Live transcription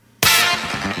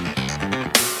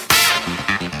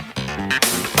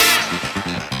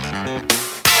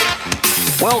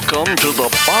Welcome to the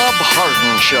Bob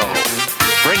Harden Show,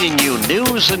 bringing you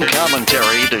news and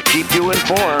commentary to keep you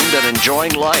informed and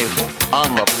enjoying life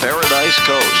on the Paradise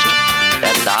Coast.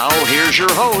 And now, here's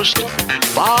your host,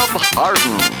 Bob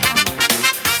Harden.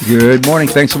 Good morning.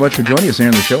 Thanks so much for joining us here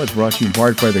on the show. It's brought to you in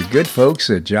part by the good folks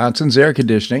at Johnson's Air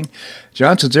Conditioning.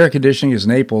 Johnson's Air Conditioning is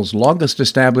Naples' longest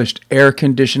established air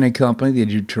conditioning company. They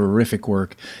do terrific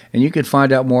work. And you can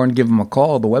find out more and give them a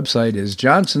call. The website is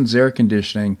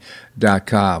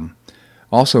johnsonsairconditioning.com.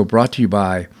 Also brought to you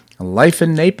by Life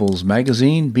in Naples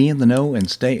magazine. Be in the know and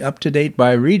stay up to date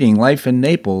by reading Life in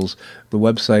Naples. The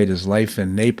website is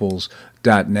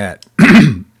lifeinnaples.net.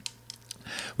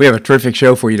 We have a terrific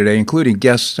show for you today, including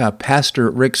guest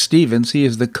Pastor Rick Stevens. He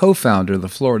is the co-founder of the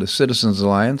Florida Citizens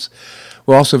Alliance.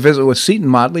 We'll also visit with Seton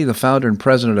Motley, the founder and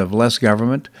president of Less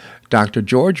Government. Dr.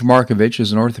 George Markovich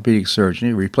is an orthopedic surgeon.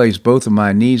 He replaced both of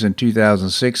my knees in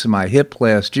 2006 and my hip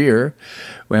last year.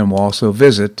 And we'll also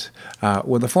visit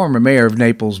with the former mayor of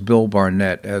Naples, Bill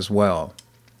Barnett, as well.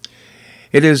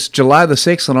 It is July the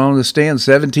 6th, and on this day in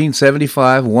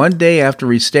 1775, one day after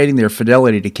restating their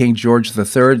fidelity to King George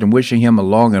III and wishing him a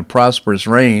long and prosperous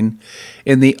reign,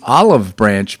 in the Olive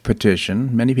Branch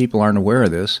Petition, many people aren't aware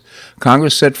of this,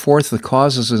 Congress set forth the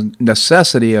causes and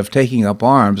necessity of taking up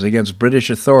arms against British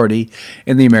authority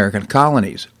in the American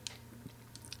colonies.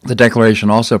 The Declaration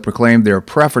also proclaimed their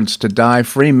preference to die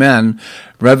free men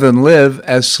rather than live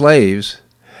as slaves.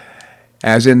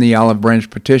 As in the Olive Branch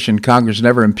Petition, Congress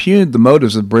never impugned the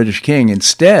motives of the British king.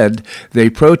 Instead,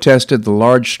 they protested the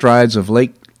large strides of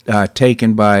late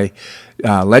taken by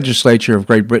legislature of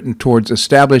Great Britain towards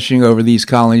establishing over these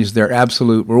colonies their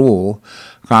absolute rule.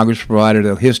 Congress provided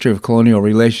a history of colonial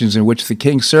relations in which the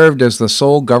king served as the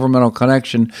sole governmental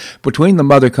connection between the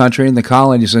mother country and the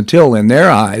colonies until, in their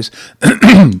eyes,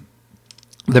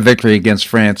 the victory against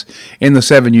France in the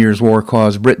 7 Years' War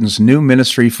caused Britain's new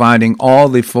ministry, finding all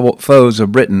the foes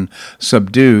of Britain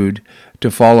subdued,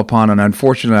 to fall upon an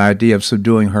unfortunate idea of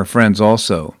subduing her friends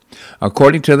also.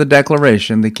 According to the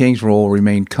Declaration, the king's role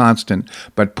remained constant,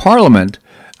 but Parliament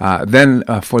then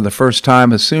for the first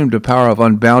time assumed a power of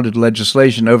unbounded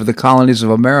legislation over the colonies of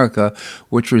America,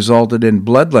 which resulted in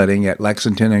bloodletting at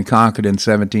Lexington and Concord in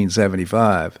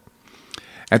 1775.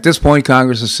 At this point,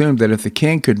 Congress assumed that if the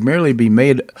king could merely be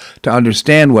made to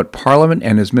understand what Parliament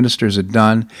and his ministers had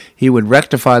done, he would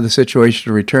rectify the situation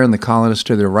to return the colonists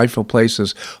to their rightful place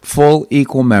as full,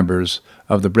 equal members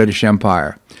of the British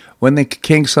Empire. When the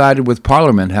king sided with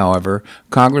Parliament, however,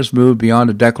 Congress moved beyond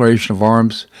a declaration of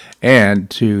arms and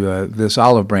to this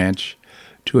olive branch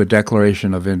to a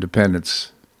declaration of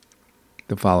independence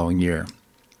the following year.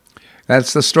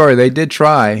 That's the story. They did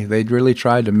try. They really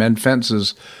tried to mend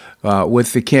fences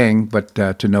with the king, but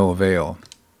to no avail.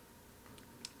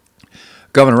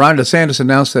 Governor Ron DeSantis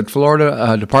announced that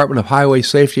Florida Department of Highway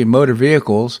Safety and Motor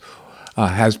Vehicles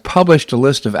has published a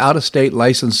list of out-of-state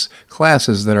license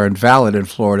classes that are invalid in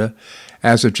Florida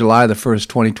as of July the 1st,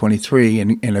 2023,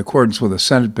 in accordance with a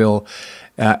Senate Bill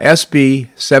SB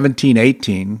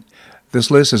 1718. This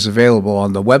list is available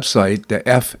on the website, the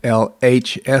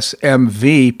FLHSMV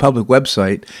public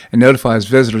website, and notifies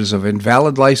visitors of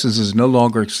invalid licenses no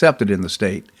longer accepted in the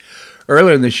state.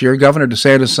 Earlier this year, Governor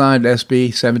DeSantis signed SB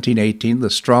 1718, the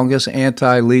strongest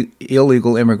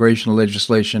anti-illegal immigration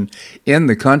legislation in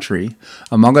the country.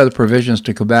 Among other provisions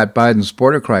to combat Biden's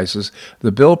border crisis,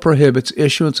 the bill prohibits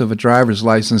issuance of a driver's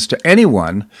license to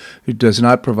anyone who does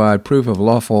not provide proof of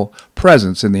lawful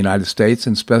presence in the United States,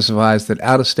 and specifies that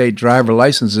out-of-state driver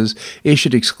licenses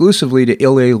issued exclusively to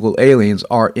illegal aliens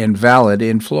are invalid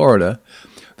in Florida.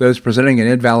 Those presenting an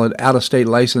invalid out-of-state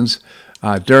license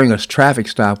during a traffic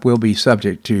stop will be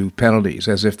subject to penalties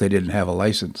as if they didn't have a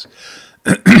license.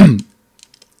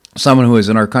 Someone who is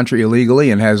in our country illegally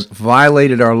and has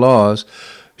violated our laws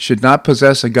should not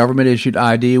possess a government-issued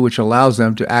ID which allows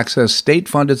them to access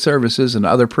state-funded services and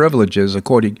other privileges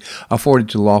afforded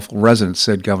to lawful residents,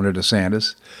 said Governor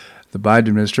DeSantis. The Biden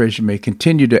administration may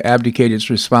continue to abdicate its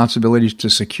responsibilities to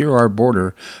secure our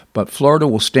border, but Florida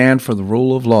will stand for the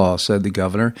rule of law, said the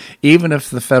governor. Even if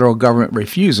the federal government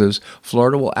refuses,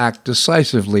 Florida will act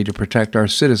decisively to protect our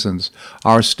citizens,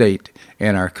 our state,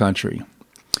 and our country.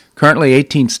 Currently,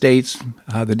 18 states,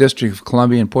 the District of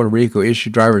Columbia and Puerto Rico, issue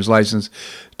driver's license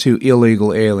to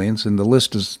illegal aliens, and the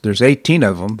list is, there's 18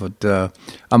 of them, but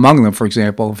among them, for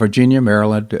example, Virginia,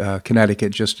 Maryland,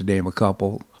 Connecticut, just to name a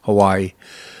couple, Hawaii.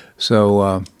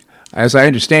 So, as I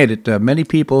understand it, many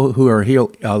people who are here,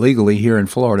 legally here in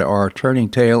Florida are turning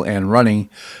tail and running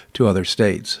to other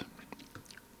states.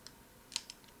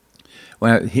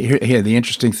 Well, here the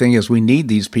interesting thing is we need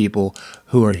these people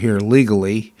who are here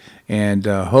legally, and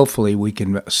hopefully we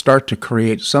can start to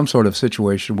create some sort of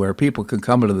situation where people can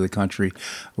come into the country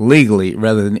legally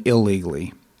rather than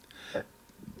illegally.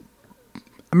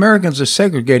 Americans are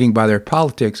segregating by their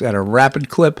politics at a rapid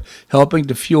clip, helping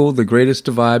to fuel the greatest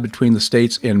divide between the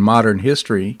states in modern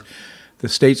history. The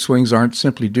state swings aren't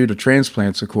simply due to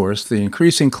transplants, of course. The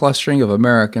increasing clustering of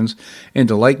Americans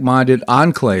into like-minded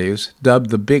enclaves,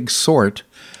 dubbed the Big Sort,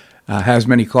 has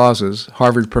many causes.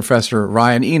 Harvard professor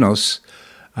Ryan Enos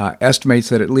estimates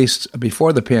that at least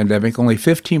before the pandemic, only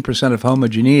 15% of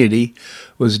homogeneity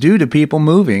was due to people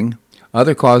moving.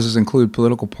 Other causes include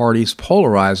political parties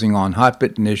polarizing on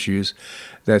hot-button issues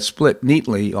that split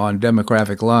neatly on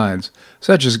demographic lines,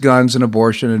 such as guns and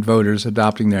abortion, and voters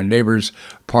adopting their neighbors'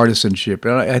 partisanship.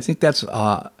 And I think that's,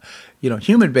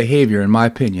 human behavior, in my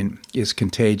opinion, is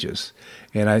contagious,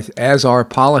 and as are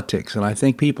politics. And I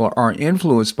think people are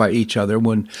influenced by each other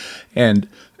and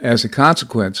as a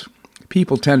consequence,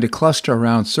 people tend to cluster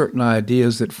around certain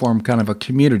ideas that form kind of a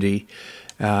community,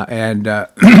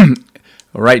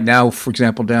 Right now, for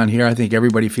example, down here, I think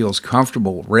everybody feels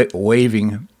comfortable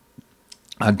waving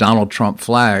a Donald Trump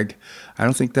flag. I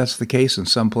don't think that's the case in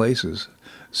some places.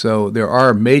 So there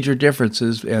are major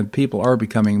differences, and people are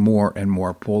becoming more and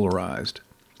more polarized.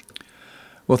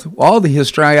 With all the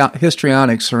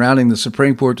histrionics surrounding the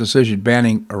Supreme Court decision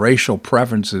banning racial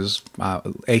preferences,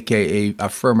 a.k.a.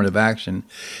 affirmative action,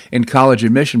 in college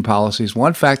admission policies,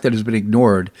 one fact that has been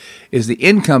ignored is the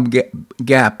income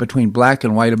gap between black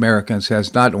and white Americans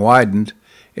has not widened.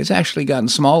 It's actually gotten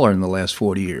smaller in the last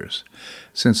 40 years.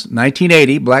 Since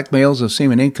 1980, black males have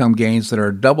seen income gains that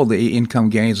are double the income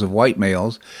gains of white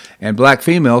males, and black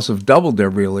females have doubled their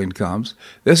real incomes.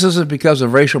 This isn't because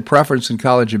of racial preference in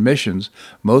college admissions.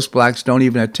 Most blacks don't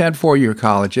even attend four-year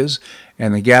colleges,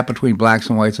 and the gap between blacks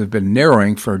and whites has been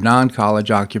narrowing for non-college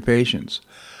occupations.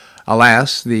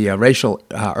 Alas, the racial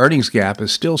earnings gap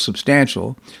is still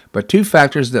substantial, but two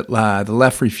factors that the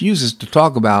left refuses to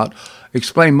talk about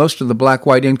explain most of the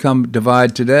black-white income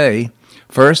divide today.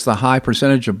 First, the high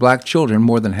percentage of black children,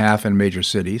 more than half in major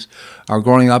cities, are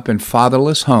growing up in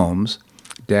fatherless homes.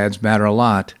 Dads matter a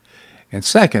lot. And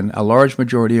second, a large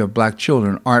majority of black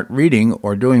children aren't reading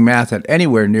or doing math at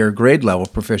anywhere near grade level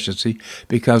proficiency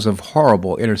because of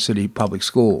horrible inner-city public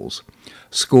schools.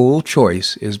 School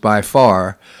choice is by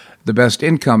far the best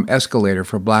income escalator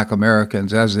for black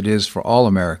Americans, as it is for all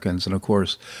Americans. And of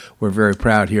course, we're very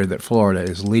proud here that Florida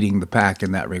is leading the pack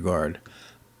in that regard.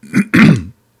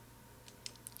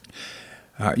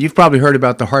 You've probably heard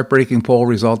about the heartbreaking poll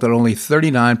result that only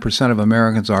 39% of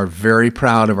Americans are very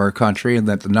proud of our country, and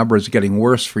that the number is getting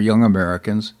worse for young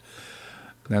Americans.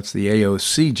 That's the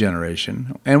AOC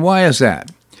generation. And why is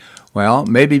that? Well,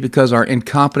 maybe because our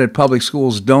incompetent public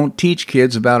schools don't teach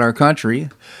kids about our country.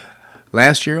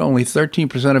 Last year, only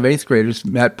 13% of 8th graders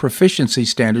met proficiency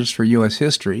standards for U.S.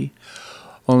 history.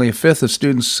 Only a fifth of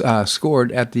students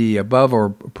scored at the above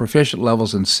or proficient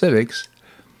levels in civics,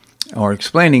 or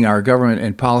explaining our government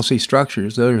and policy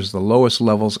structures. Those are the lowest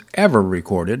levels ever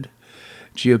recorded.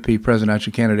 GOP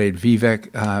presidential candidate Vivek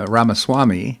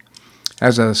Ramaswamy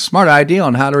has a smart idea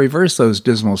on how to reverse those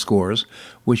dismal scores.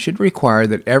 We should require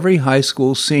that every high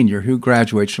school senior who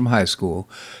graduates from high school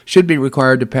should be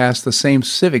required to pass the same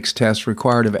civics test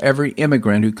required of every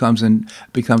immigrant who comes and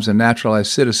becomes a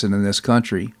naturalized citizen in this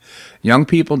country. Young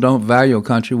people don't value a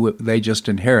country they just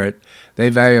inherit. They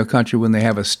value a country when they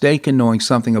have a stake in knowing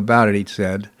something about it, he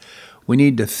said. We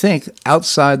need to think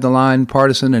outside the line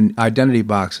partisan and identity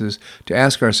boxes to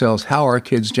ask ourselves how our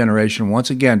kids' generation wants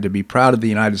again to be proud of the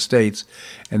United States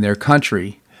and their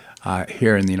country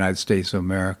here in the United States of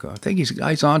America. I think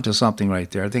he's on to something right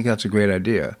there. I think that's a great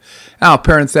idea. Now,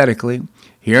 parenthetically,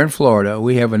 here in Florida,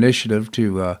 we have an initiative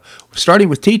to, starting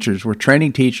with teachers. We're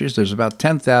training teachers. There's about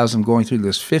 10,000 going through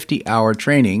this 50-hour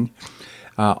training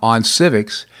on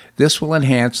civics. This will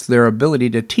enhance their ability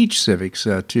to teach civics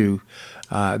to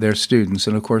their students.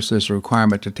 And, of course, there's a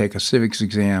requirement to take a civics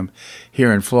exam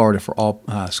here in Florida for all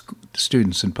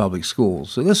students in public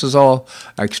schools. So this is all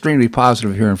extremely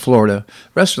positive here in Florida.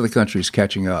 The rest of the country is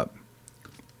catching up.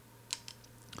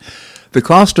 The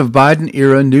cost of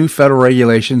Biden-era new federal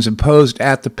regulations imposed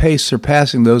at the pace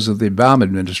surpassing those of the Obama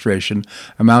administration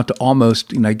amount to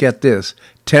almost, and I get this,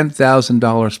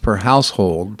 $10,000 per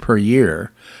household per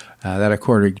year. That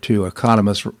according to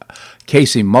economist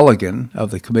Casey Mulligan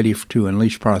of the Committee to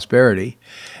Unleash Prosperity.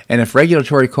 And if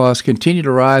regulatory costs continue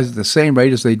to rise at the same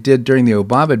rate as they did during the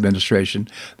Obama administration,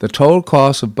 the total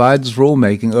cost of Biden's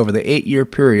rulemaking over the 8-year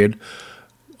period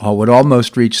would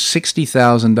almost reach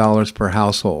 $60,000 per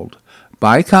household.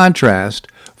 By contrast,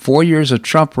 4 years of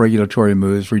Trump regulatory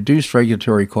moves reduced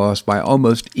regulatory costs by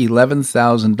almost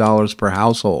 $11,000 per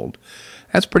household.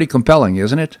 That's pretty compelling,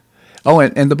 isn't it? Oh,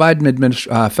 and the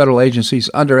Biden federal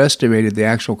agencies underestimated the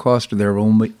actual cost of their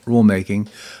rulemaking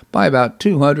by about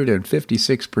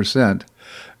 256%.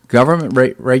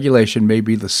 Government regulation may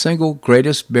be the single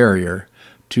greatest barrier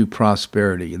to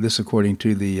prosperity. This according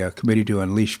to the Committee to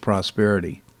Unleash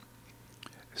Prosperity.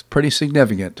 It's pretty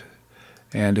significant.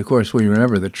 And, of course, we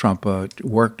remember that Trump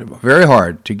worked very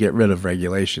hard to get rid of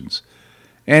regulations.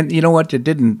 And you know what? It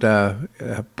didn't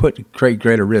create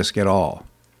greater risk at all.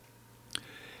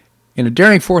 In a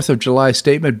daring 4th of July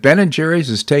statement, Ben & Jerry's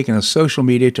has taken to social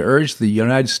media to urge the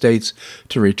United States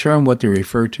to return what they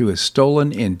refer to as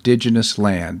stolen indigenous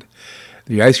land.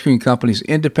 The ice cream company's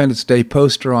Independence Day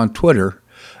poster on Twitter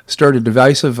stirred a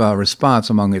divisive response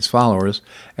among its followers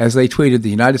as they tweeted, "The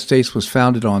United States was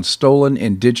founded on stolen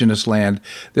indigenous land.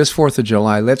 This 4th of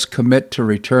July, let's commit to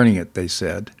returning it," they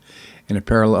said. In a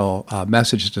parallel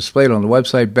message displayed on the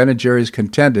website, Ben & Jerry's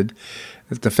contended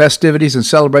that the festivities and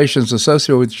celebrations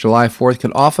associated with July 4th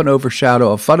can often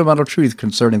overshadow a fundamental truth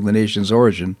concerning the nation's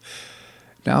origin.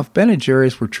 Now, if Ben &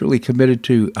 Jerry's were truly committed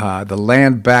to the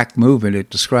land back movement it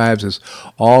describes as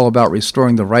all about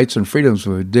restoring the rights and freedoms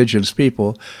of indigenous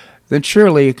people, then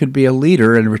surely it could be a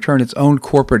leader and return its own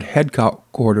corporate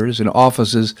headquarters and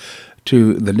offices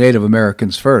to the Native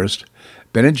Americans first.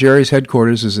 Ben & Jerry's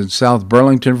headquarters is in South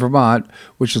Burlington, Vermont,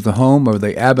 which is the home of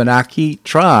the Abenaki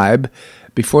tribe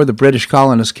before the British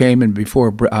colonists came and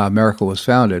before America was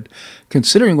founded.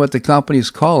 Considering what the company is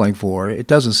calling for, it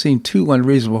doesn't seem too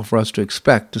unreasonable for us to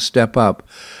expect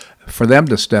for them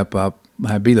to step up,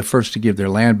 be the first to give their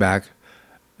land back,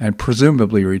 and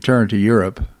presumably return to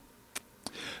Europe.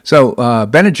 So,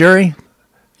 Ben & Jerry,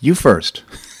 you first.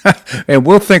 And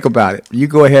we'll think about it. You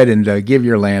go ahead and give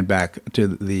your land back to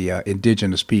the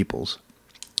indigenous peoples.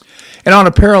 And on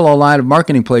a parallel line of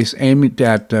marketing place aimed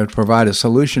at provide a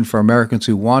solution for Americans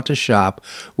who want to shop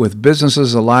with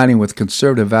businesses aligning with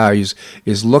conservative values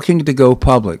is looking to go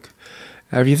public.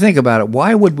 Now, if you think about it,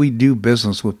 why would we do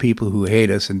business with people who hate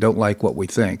us and don't like what we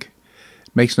think?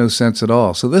 It makes no sense at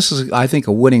all. So this is, I think,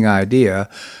 a winning idea.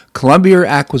 Columbia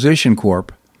Acquisition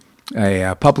Corp.,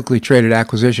 a publicly traded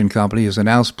acquisition company, has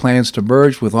announced plans to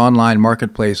merge with online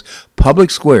marketplace Public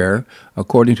Square,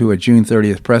 according to a June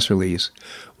 30th press release.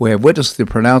 We have witnessed the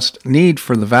pronounced need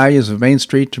for the values of Main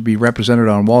Street to be represented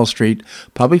on Wall Street.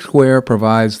 Public Square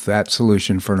provides that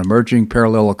solution for an emerging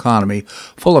parallel economy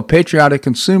full of patriotic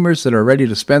consumers that are ready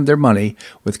to spend their money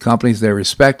with companies they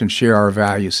respect and share our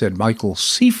values, said Michael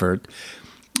Seifert.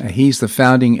 He's the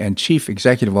founding and chief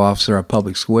executive officer of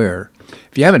Public Square.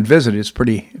 If you haven't visited, it's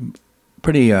pretty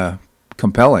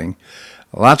compelling.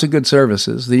 Lots of good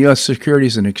services. The U.S.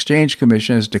 Securities and Exchange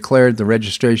Commission has declared the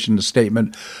registration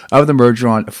statement of the merger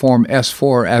on Form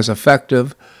S-4 as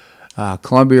effective.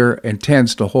 Columbia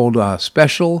intends to hold a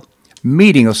special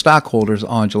meeting of stockholders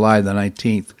on July the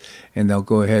 19th, and they'll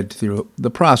go ahead through the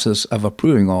process of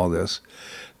approving all this.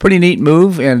 Pretty neat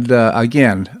move, and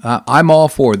again, I'm all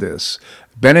for this.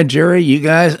 Ben & Jerry, you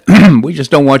guys, we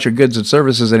just don't want your goods and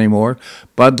services anymore.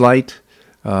 Bud Light,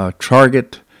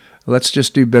 Target, let's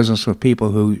just do business with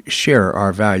people who share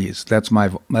our values. That's my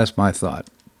thought.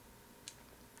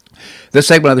 This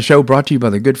segment of the show brought to you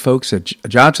by the good folks at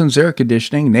Johnson's Air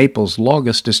Conditioning, Naples'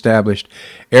 longest established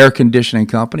air conditioning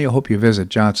company. I hope you visit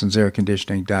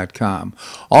johnsonsairconditioning.com.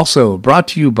 Also brought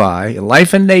to you by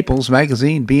Life in Naples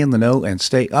magazine. Be in the know and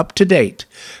stay up to date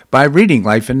by reading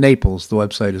Life in Naples. The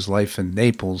website is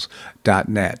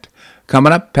lifeinnaples.net.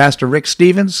 Coming up, Pastor Rick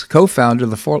Stevens, co-founder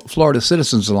of the Florida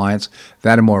Citizens Alliance.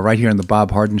 That and more right here on The Bob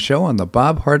Harden Show on the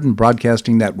Bob Harden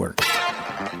Broadcasting Network.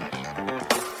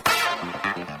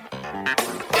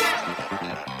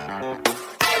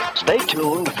 Stay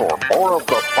tuned for more of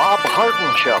The Bob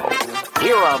Harden Show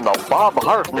here on the Bob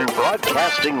Harden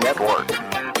Broadcasting Network.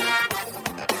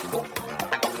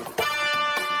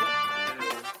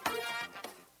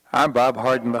 I'm Bob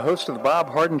Harden, the host of The Bob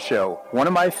Harden Show. One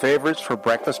of my favorites for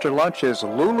breakfast or lunch is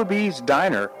Lulabee's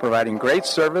Diner, providing great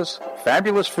service,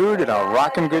 fabulous food, and a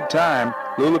rockin' good time.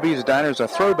 Lulabee's Diner is a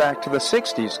throwback to the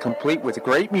 60s, complete with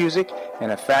great music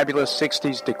and a fabulous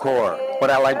 60s decor. What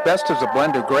I like best is a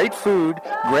blend of great food,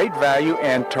 great value,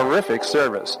 and terrific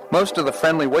service. Most of the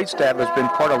friendly waitstaff has been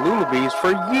part of Lulabee's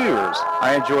for years.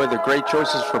 I enjoy the great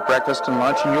choices for breakfast and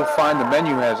lunch, and you'll find the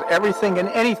menu has everything and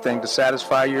anything to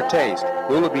satisfy your taste.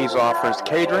 Lulabee's offers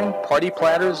catering, party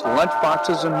platters, lunch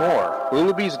boxes, and more.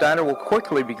 Lulabee's Diner will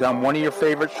quickly become one of your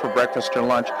favorites for breakfast or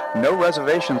lunch. No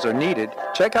reservations are needed.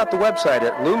 Check out the website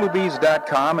at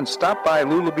lulabees.com and stop by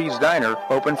Lulabee's Diner,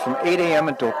 open from 8 a.m.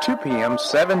 until 2 p.m.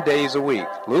 7 days a week.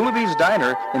 Lulabee's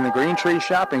Diner in the Green Tree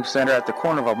Shopping Center at the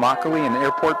corner of Immokalee and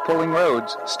Airport Pulling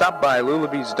Roads. Stop by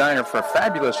Lulabee's Diner for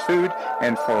fabulous food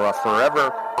and for a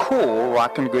forever cool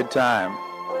rockin' good time.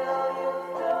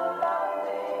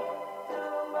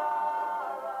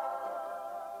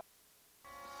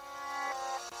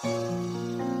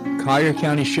 Collier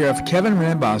County Sheriff Kevin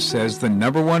Rambaugh says the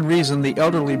number one reason the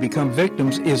elderly become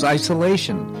victims is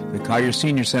isolation. The Collier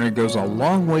Senior Center goes a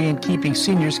long way in keeping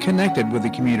seniors connected with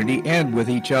the community and with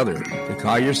each other. The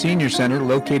Collier Senior Center,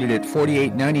 located at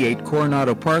 4898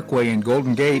 Coronado Parkway in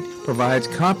Golden Gate, provides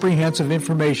comprehensive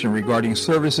information regarding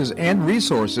services and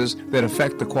resources that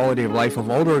affect the quality of life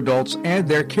of older adults and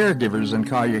their caregivers in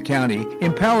Collier County,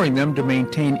 empowering them to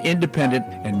maintain independent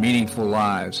and meaningful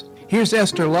lives. Here's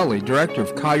Esther Lully, Director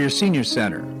of Collier Senior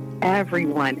Center.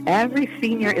 Everyone, every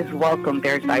senior is welcome.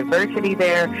 There's diversity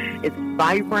there. It's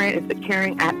vibrant. It's a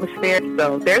caring atmosphere.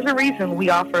 So there's a reason we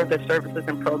offer the services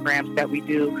and programs that we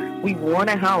do. We want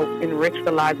to help enrich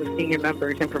the lives of senior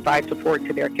members and provide support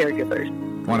to their caregivers.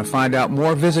 Want to find out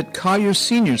more? Visit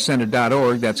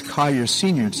CollierSeniorCenter.org. That's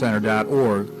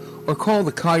CollierSeniorCenter.org. Or call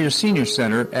the Collier Senior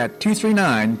Center at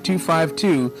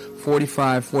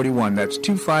 239-252-4541. That's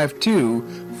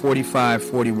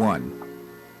 252-4541.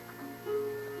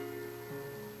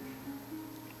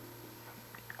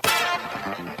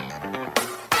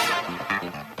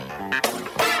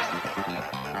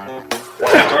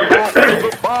 Welcome back to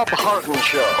the Bob Harden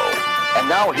Show. And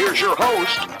now here's your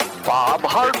host, Bob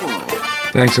Harden.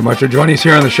 Thanks so much for joining us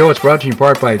here on the show. It's brought to you in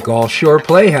part by Gulf Shore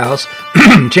Playhouse,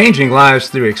 changing lives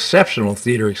through exceptional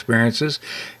theater experiences.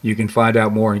 You can find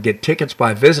out more and get tickets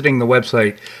by visiting the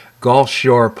website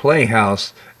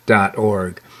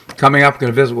gulfshoreplayhouse.org. Coming up, we're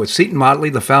going to visit with Seton Motley,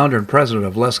 the founder and president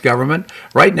of Less Government.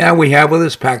 Right now, we have with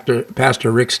us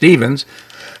Pastor Rick Stevens.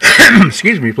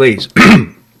 Excuse me, please.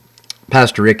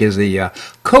 Pastor Rick is the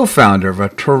co-founder of a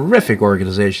terrific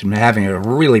organization having a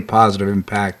really positive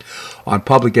impact on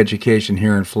public education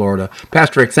here in Florida.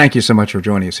 Pastor Rick, thank you so much for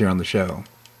joining us here on the show.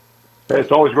 Hey,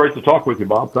 it's always great to talk with you,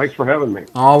 Bob. Thanks for having me.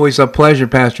 Always a pleasure,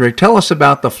 Pastor Rick. Tell us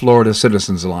about the Florida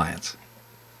Citizens Alliance.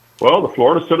 Well, the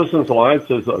Florida Citizens Alliance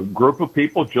is a group of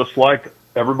people just like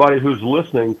everybody who's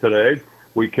listening today.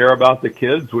 We care about the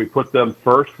kids. We put them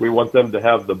first. We want them to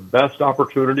have the best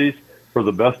opportunities for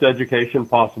the best education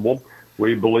possible.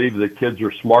 We believe that kids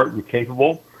are smart and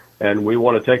capable, and we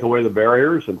want to take away the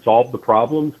barriers and solve the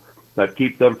problems that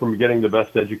keep them from getting the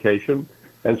best education.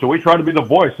 And so we try to be the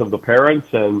voice of the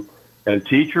parents and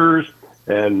teachers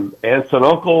and aunts and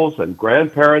uncles and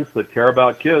grandparents that care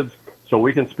about kids, so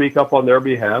we can speak up on their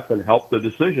behalf and help the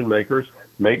decision makers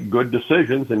make good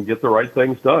decisions and get the right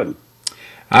things done.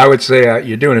 I would say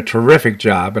you're doing a terrific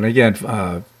job. And again,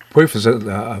 proof is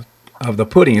of the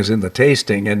pudding is in the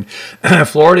tasting. And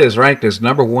Florida is ranked as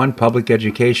number one public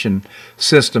education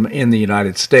system in the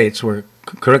United States.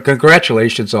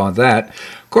 Congratulations on that.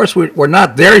 Of course, we're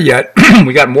not there yet.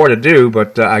 We got more to do,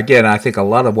 but again, I think a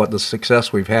lot of what the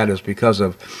success we've had is because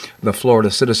of the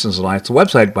Florida Citizens Alliance. The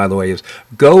website, by the way, is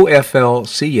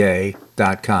goflca.com,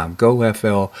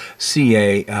 goflca.com.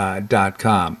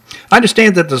 I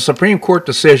understand that the Supreme Court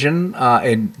decision,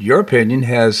 in your opinion,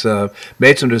 has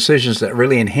made some decisions that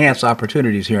really enhance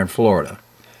opportunities here in Florida.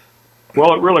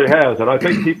 Well, it really has, and I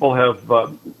think people have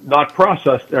not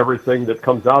processed everything that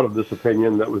comes out of this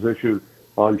opinion that was issued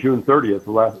on June 30th,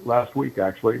 last week,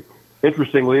 actually.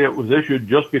 Interestingly, it was issued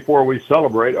just before we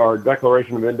celebrate our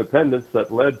Declaration of Independence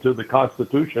that led to the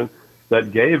Constitution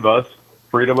that gave us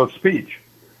freedom of speech.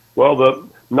 Well,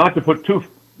 not to put too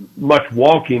much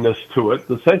wonkiness to it,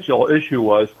 the essential issue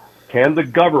was, can the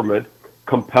government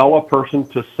compel a person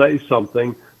to say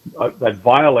something that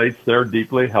violates their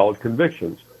deeply held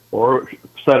convictions? Or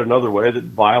said another way, that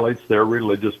violates their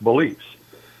religious beliefs.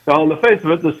 Now, on the face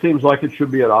of it, this seems like it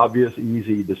should be an obvious,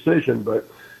 easy decision, but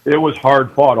it was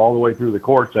hard fought all the way through the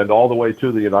courts and all the way to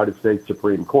the United States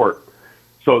Supreme Court.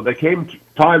 So there came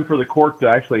time for the court to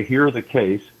actually hear the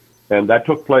case, and that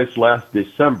took place last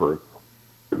December.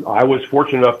 I was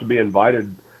fortunate enough to be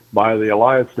invited by the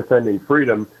Alliance Defending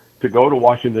Freedom to go to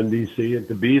Washington, D.C., and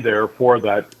to be there for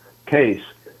that case.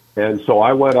 And so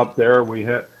I went up there. We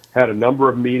had a number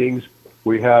of meetings.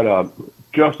 We had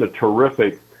just a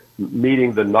terrific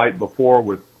meeting the night before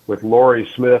with Lori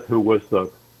Smith, who was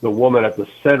the woman at the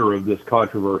center of this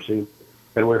controversy.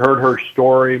 And we heard her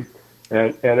story,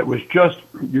 and it was just,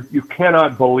 you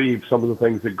cannot believe some of the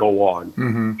things that go on.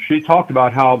 Mm-hmm. She talked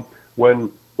about how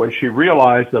when she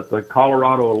realized that the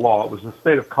Colorado law, it was the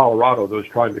state of Colorado that was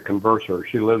trying to converse her.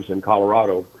 She lives in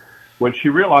Colorado. When she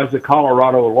realized that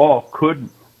Colorado law could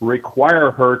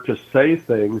require her to say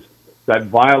things that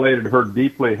violated her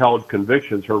deeply held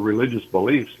convictions, her religious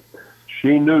beliefs,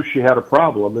 she knew she had a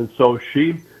problem. And so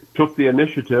she took the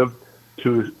initiative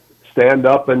to stand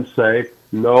up and say,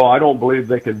 no, I don't believe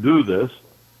they can do this.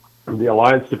 The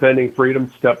Alliance Defending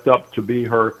Freedom stepped up to be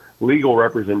her legal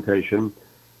representation.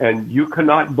 And you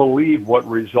cannot believe what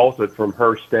resulted from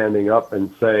her standing up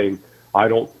and saying, I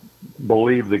don't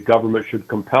believe the government should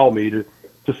compel me to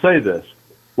say this.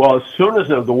 Well, as soon as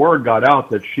the word got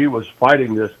out that she was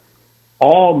fighting this,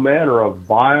 all manner of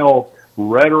vile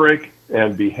rhetoric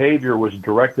and behavior was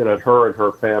directed at her and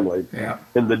her family. Yeah.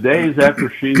 In the days after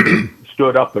she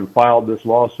stood up and filed this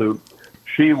lawsuit,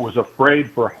 she was afraid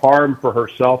for harm for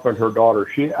herself and her daughter.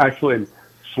 She actually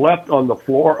slept on the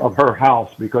floor of her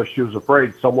house because she was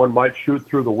afraid someone might shoot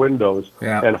through the windows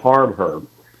and harm her.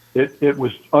 It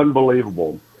was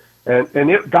unbelievable. And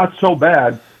it got so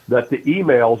bad that the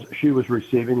emails she was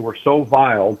receiving were so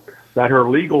vile that her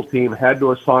legal team had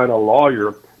to assign a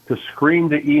lawyer to screen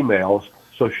the emails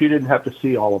so she didn't have to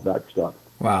see all of that stuff.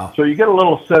 Wow. So you get a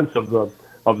little sense of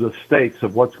the stakes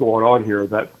of what's going on here,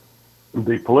 that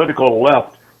the political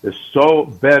left is so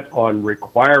bent on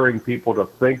requiring people to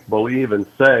think, believe, and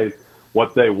say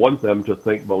what they want them to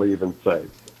think, believe, and say.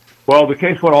 Well, the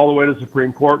case went all the way to the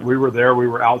Supreme Court. We were there. We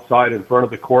were outside in front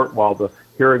of the court while the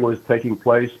hearing was taking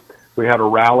place. We had a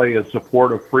rally in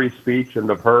support of free speech and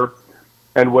of her.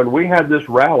 And when we had this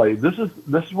rally, this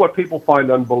is what people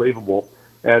find unbelievable.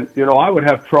 And, I would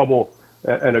have trouble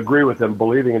and agree with them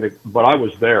believing it, but I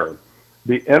was there.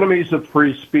 The enemies of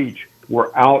free speech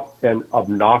were out and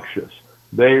obnoxious.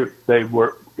 They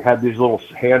had these little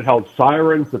handheld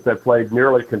sirens that they played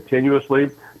nearly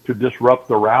continuously to disrupt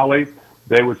the rally.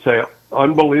 They would say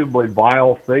unbelievably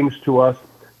vile things to us.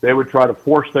 They would try to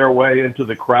force their way into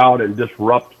the crowd and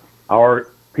disrupt our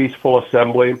peaceful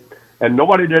assembly. And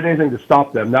nobody did anything to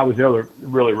stop them. That was the other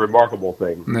really remarkable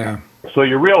thing. Yeah. So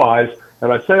you realize,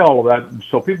 and I say all of that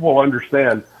so people will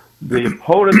understand, the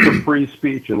opponents of free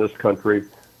speech in this country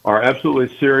are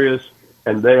absolutely serious,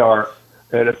 and they are,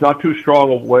 and it's not too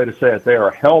strong a way to say it, they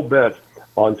are hell-bent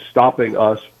on stopping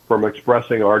us from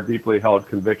expressing our deeply held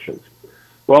convictions.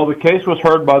 Well, the case was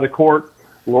heard by the court.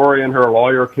 Lori and her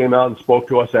lawyer came out and spoke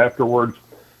to us afterwards.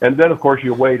 And then, of course,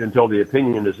 you wait until the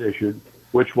opinion is issued,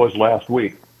 which was last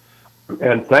week.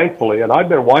 And thankfully, and I've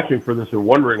been watching for this and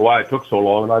wondering why it took so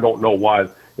long, and I don't know why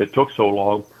it took so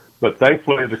long, but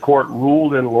thankfully the court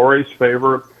ruled in Lori's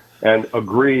favor and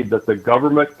agreed that the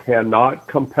government cannot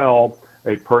compel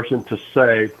a person to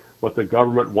say what the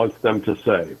government wants them to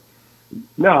say.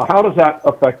 Now, how does that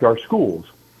affect our schools?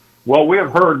 Well, we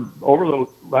have heard over the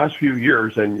last few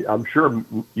years, and I'm sure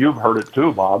you've heard it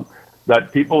too, Bob,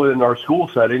 that people in our school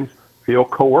settings feel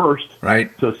coerced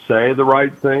to say the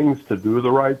right things, to do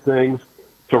the right things,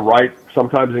 to write,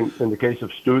 sometimes in the case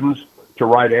of students, to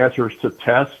write answers to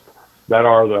tests that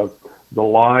are the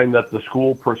line that the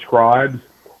school prescribes.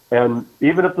 And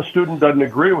even if the student doesn't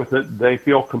agree with it, they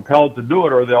feel compelled to do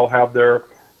it, or they'll have their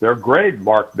grade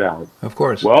marked down. Of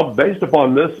course. Well, based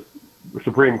upon this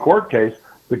Supreme Court case,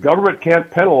 the government can't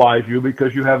penalize you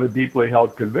because you have a deeply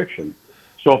held conviction.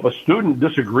 So if a student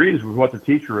disagrees with what the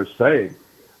teacher is saying,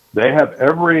 they have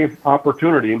every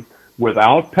opportunity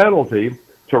without penalty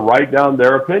to write down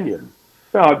their opinion.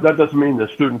 Now, that doesn't mean the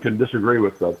student can disagree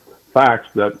with the facts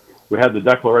that we had the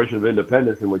Declaration of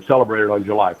Independence and we celebrated on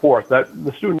July 4th. That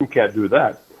the student can't do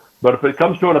that. But if it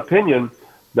comes to an opinion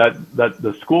that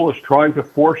the school is trying to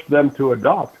force them to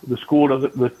adopt, the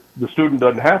student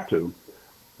doesn't have to.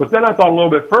 But then I thought a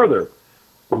little bit further.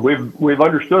 We've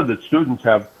understood that students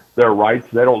have their rights.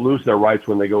 They don't lose their rights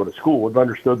when they go to school. We've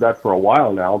understood that for a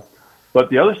while now. But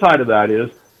the other side of that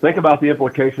is, think about the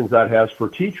implications that has for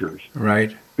teachers.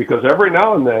 Right. Because every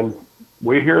now and then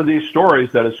we hear these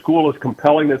stories that a school is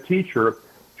compelling a teacher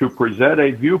to present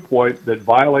a viewpoint that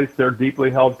violates their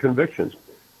deeply held convictions.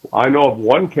 I know of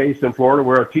one case in Florida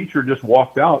where a teacher just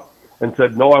walked out and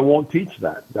said, no, I won't teach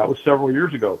that. That was several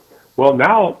years ago. Well,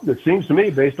 now it seems to me,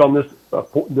 based on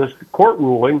this court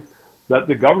ruling, that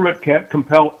the government can't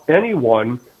compel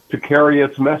anyone to carry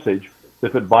its message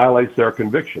if it violates their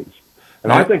convictions.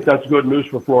 And I think that's good news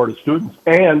for Florida students,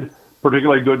 and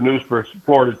particularly good news for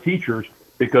Florida teachers,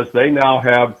 because they now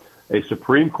have a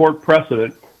Supreme Court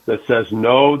precedent that says,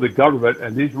 no, the government,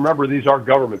 and these are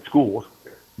government schools,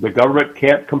 the government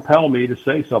can't compel me to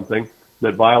say something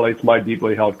that violates my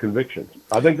deeply held convictions.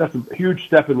 I think that's a huge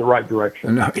step in the right direction.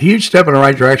 And a huge step in the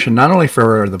right direction, not only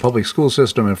for the public school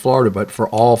system in Florida, but for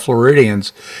all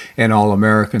Floridians and all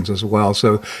Americans as well.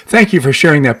 So thank you for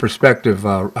sharing that perspective,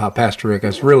 Pastor Rick.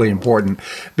 That's really important.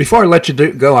 Before I let you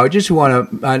go, I just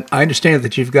want to, I understand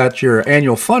that you've got your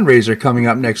annual fundraiser coming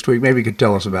up next week. Maybe you could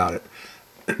tell us about it.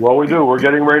 Well, we do. We're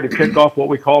getting ready to kick off what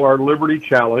we call our Liberty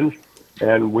Challenge,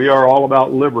 and we are all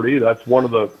about liberty. That's one of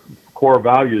the core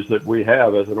values that we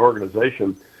have as an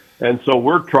organization. And so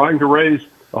we're trying to raise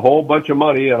a whole bunch of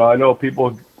money, and I know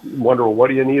people wonder, well, what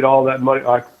do you need all that money?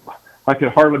 I can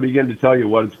hardly begin to tell you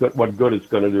what good it's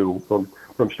going to do, from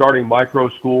starting micro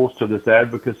schools to this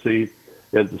advocacy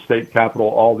at the state capitol,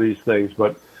 all these things.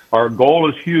 But our goal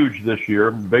is huge this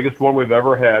year, the biggest one we've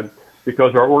ever had,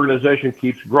 because our organization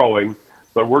keeps growing.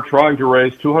 But we're trying to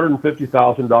raise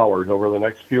 $250,000 over the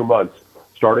next few months,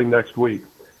 starting next week.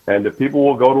 And if people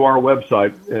will go to our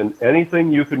website, and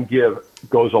anything you can give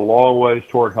goes a long ways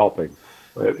toward helping.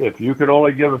 If you can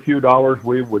only give a few dollars,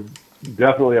 we would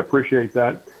definitely appreciate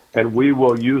that, and we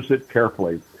will use it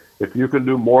carefully. If you can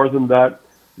do more than that,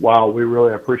 wow, we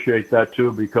really appreciate that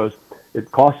too, because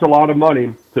it costs a lot of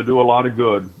money to do a lot of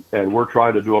good, and we're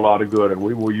trying to do a lot of good, and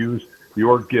we will use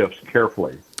your gifts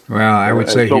carefully. Well, I would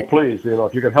say, so please,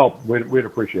 if you could help, we'd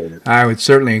appreciate it. I would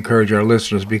certainly encourage our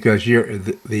listeners, because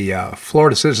the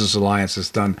Florida Citizens Alliance has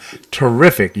done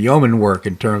terrific yeoman work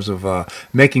in terms of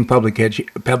making public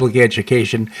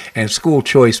education and school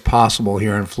choice possible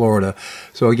here in Florida.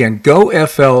 So again,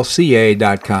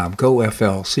 goflca.com,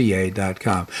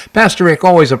 goflca.com. Pastor Rick,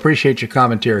 always appreciate your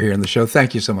commentary here in the show.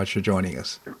 Thank you so much for joining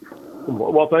us.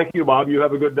 Well, thank you, Bob. You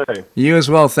have a good day. You as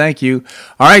well. Thank you.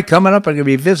 All right, coming up, I'm going to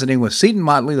be visiting with Seton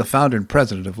Motley, the founder and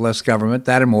president of Less Government,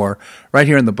 that and more, right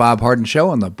here in the Bob Harden Show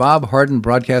on the Bob Harden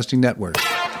Broadcasting Network.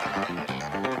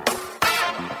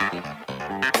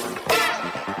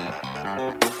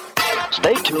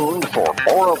 Stay tuned for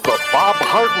more of the Bob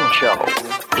Harden Show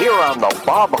here on the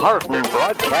Bob Harden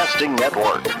Broadcasting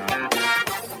Network.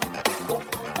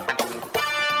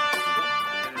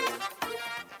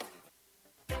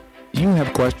 Do you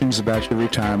have questions about your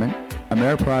retirement?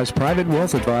 Ameriprise Private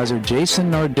Wealth Advisor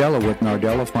Jason Nardella with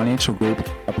Nardella Financial Group,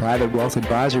 a private wealth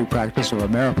advisory practice of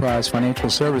Ameriprise Financial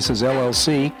Services,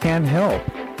 LLC, can help.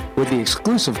 With the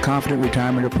exclusive Confident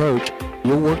Retirement approach,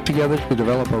 you'll work together to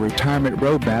develop a retirement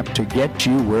roadmap to get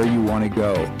you where you want to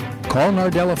go. Call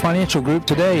Nardella Financial Group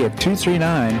today at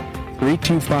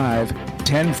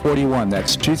 239-325-1041.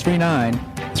 That's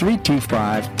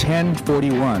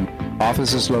 239-325-1041.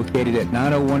 Office is located at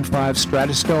 9015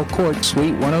 Stratusdale Court,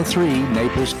 Suite 103,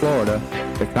 Naples, Florida.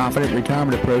 The Confident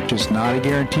Retirement approach is not a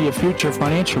guarantee of future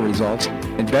financial results.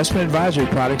 Investment advisory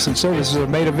products and services are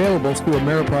made available through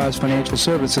Ameriprise Financial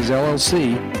Services,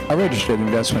 LLC, a registered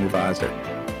investment advisor.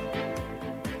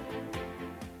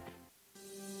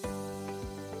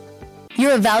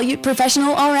 You're a valued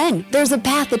professional RN. There's a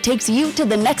path that takes you to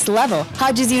the next level.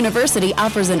 Hodges University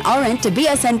offers an RN to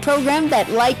BSN program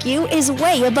that, like you, is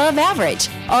way above average.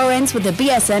 RNs with a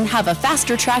BSN have a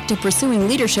faster track to pursuing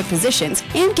leadership positions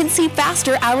and can see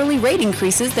faster hourly rate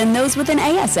increases than those with an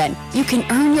ASN. You can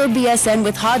earn your BSN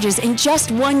with Hodges in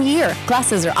just 1 year.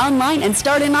 Classes are online and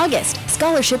start in August.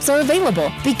 Scholarships are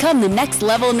available. Become the next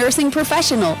level nursing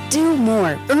professional. Do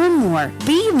more, earn more,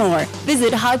 be more.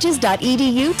 Visit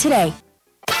hodges.edu today.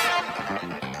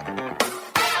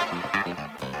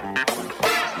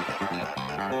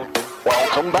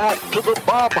 Welcome back to the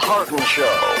Bob Harden Show.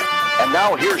 And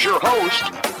now here's your host,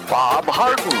 Bob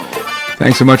Harden.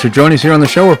 Thanks so much for joining us here on the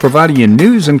show. We're providing you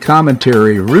news and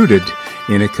commentary rooted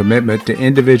in a commitment to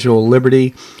individual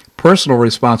liberty, personal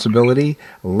responsibility,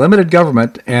 limited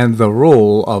government, and the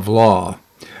rule of law.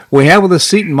 We have with us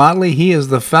Seton Motley. He is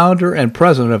the founder and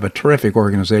president of a terrific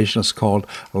organization. It's called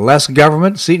Less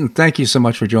Government. Seton, thank you so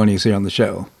much for joining us here on the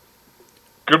show.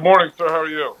 Good morning, sir. How are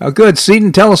you? Oh, good.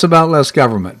 Seton, tell us about Less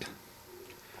Government.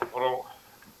 Well,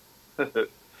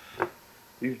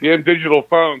 these damn digital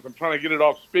phones. I'm trying to get it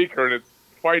off speaker, and it's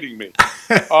fighting me.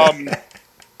 We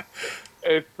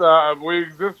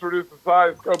exist to reduce the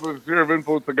size, scope, and sphere of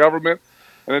influence of government,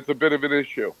 and it's a bit of an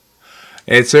issue.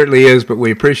 It certainly is, but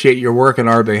we appreciate your work on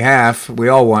our behalf. We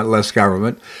all want less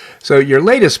government. So your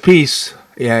latest piece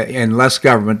in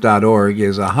lessgovernment.org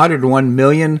is 101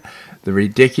 million, the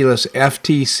ridiculous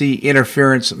FTC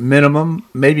interference minimum.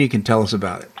 Maybe you can tell us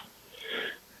about it.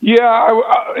 Yeah,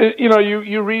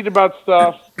 you read about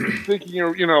stuff, thinking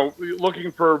you're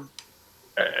looking for,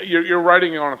 you're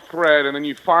writing on a thread, and then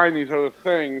you find these other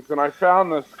things. And I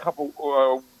found this a couple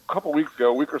weeks ago,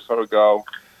 a week or so ago,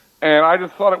 and I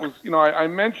just thought it was, I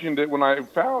mentioned it when I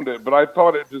found it, but I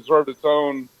thought it deserved its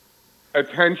own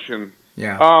attention.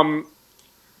 Yeah.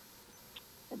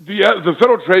 The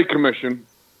Federal Trade Commission,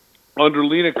 under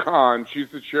Lena Khan, she's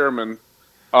the chairman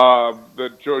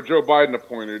that Joe Biden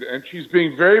appointed, and she's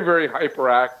being very, very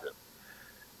hyperactive.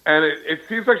 And it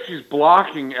seems like she's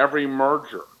blocking every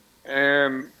merger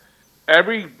and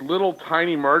every little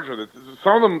tiny merger.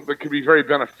 Some of them that could be very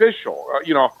beneficial.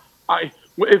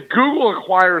 If Google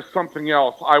acquires something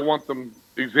else, I want them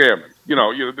examined.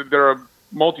 They're a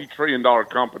multi-trillion-dollar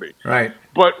company. Right.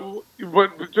 But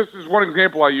just as one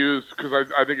example I use, because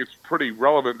I think it's pretty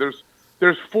relevant,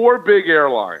 there's 4 big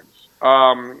airlines.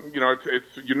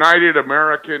 It's United,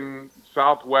 American,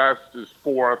 Southwest is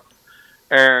 4th,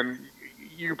 and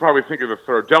you can probably think of the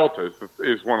third. Delta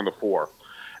is one of the 4.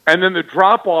 And then the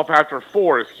drop-off after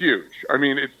 4 is huge. I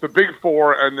mean, it's the big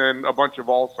 4 and then a bunch of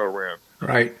also-rans.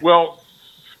 Right. Well,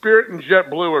 Spirit and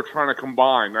JetBlue are trying to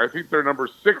combine. I think they're number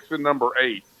 6 and number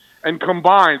 8. And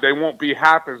combined, they won't be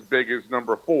half as big as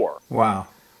number 4. Wow.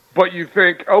 But you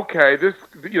think, okay,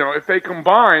 if they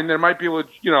combine, there might be,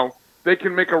 they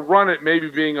can make a run at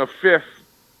maybe being a 5th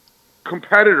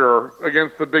competitor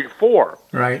against the big 4.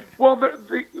 Right. Well, the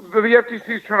FTC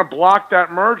is trying to block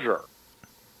that merger.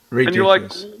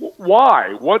 Ridiculous. And you're like,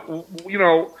 why? What,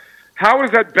 how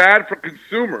is that bad for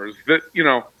consumers that,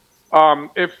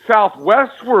 if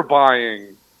Southwest were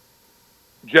buying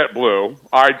JetBlue,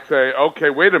 I'd say, okay,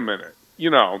 wait a minute,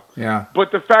 Yeah.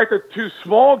 But the fact that 2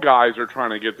 small guys are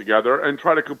trying to get together and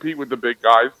try to compete with the big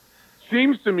guys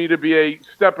seems to me to be a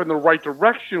step in the right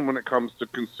direction when it comes to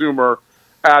consumer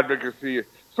advocacy.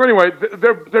 So anyway,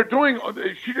 they're doing.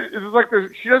 She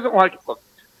doesn't like. Look,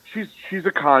 she's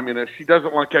a communist. She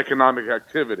doesn't like economic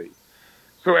activity.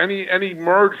 So any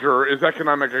merger is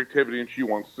economic activity, and she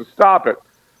wants to stop it.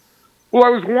 Well, I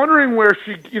was wondering where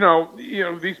she,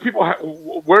 these people,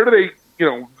 where do they,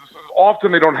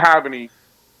 often they don't have any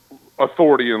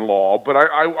authority in law, but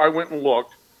I went and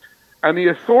looked, and the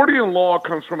authority in law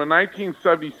comes from a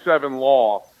 1977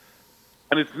 law,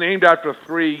 and it's named after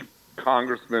 3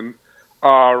 congressmen,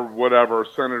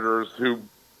 senators who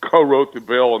co-wrote the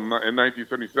bill in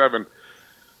 1977,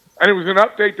 and it was an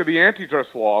update to the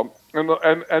antitrust law,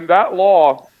 and that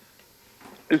law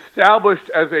established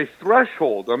as a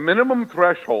threshold, a minimum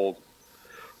threshold,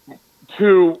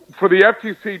 for the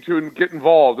FTC to get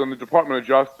involved in the Department of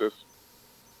Justice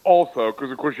also, because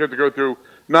of course you have to go through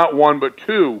not 1 but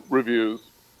 2 reviews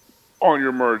on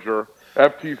your merger,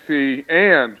 FTC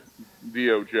and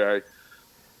DOJ.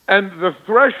 And the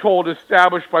threshold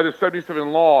established by the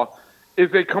 77 law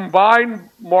is a combined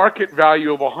market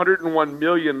value of $101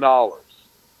 million.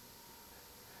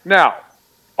 Now,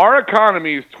 our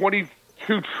economy is $22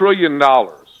 trillion.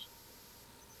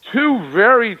 2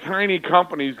 very tiny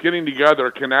companies getting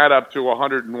together can add up to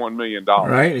 $101 million.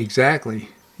 Right, exactly.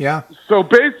 Yeah. So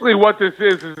basically what this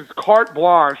is it's carte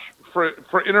blanche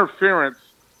for interference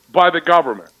by the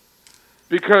government.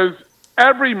 Because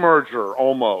every merger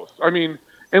almost,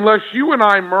 unless you and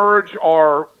I merge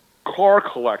our car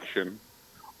collection,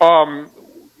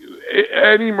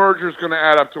 any merger is going to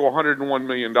add up to $101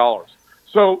 million.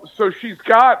 So she's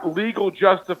got legal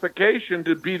justification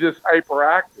to be this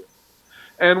hyperactive.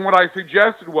 And what I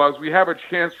suggested was we have a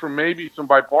chance for maybe some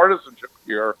bipartisanship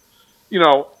here,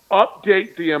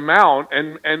 update the amount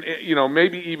and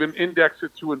maybe even index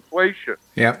it to inflation.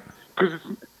 Yep. Because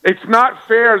it's not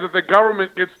fair that the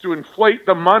government gets to inflate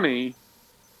the money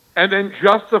and then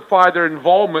justify their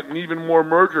involvement in even more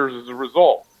mergers as a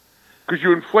result. Because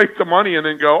you inflate the money and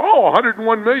then go,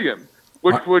 101 million,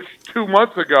 which 2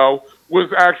 months ago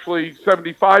was actually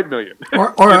 75 million.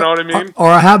 Or, you know what I mean?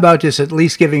 Or how about just at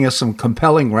least giving us some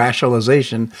compelling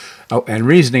rationalization and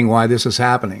reasoning why this is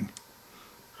happening?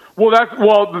 Well,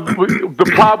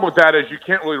 the problem with that is you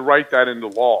can't really write that into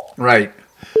law. Right.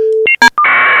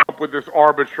 Up with this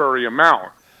arbitrary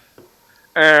amount.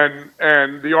 And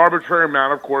the arbitrary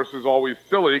amount, of course, is always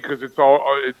silly because it's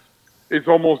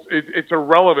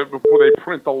irrelevant before they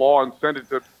print the law and send it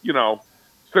to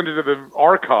the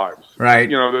archives. Right.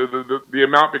 The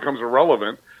amount becomes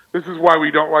irrelevant. This is why we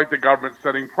don't like the government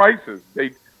setting prices.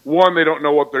 One, they don't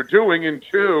know what they're doing, and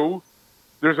 2,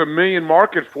 there's a million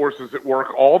market forces at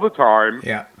work all the time.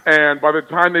 Yeah. And by the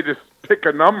time they just pick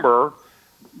a number,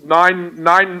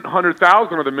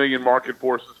 900,000 of the million market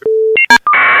forces,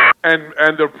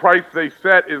 and the price they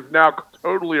set is now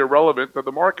totally irrelevant to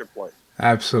the marketplace.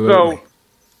 Absolutely.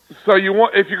 So if you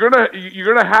want to do that,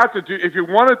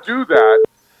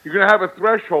 you're going to have a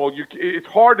threshold. It's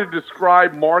hard to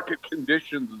describe market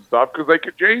conditions and stuff because they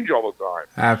could change all the time.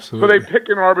 Absolutely. So they pick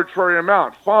an arbitrary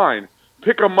amount. Fine.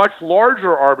 Pick a much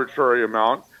larger arbitrary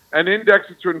amount and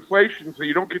index it to inflation so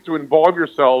you don't get to involve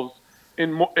yourselves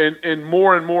in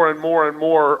more and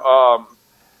more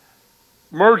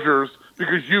mergers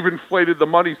because you've inflated the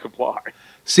money supply.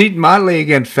 Seton Motley,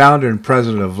 again, founder and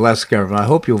president of Less Government. I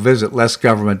hope you'll visit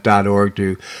lessgovernment.org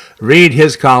to read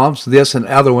his columns, this and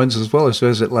other ones, as well as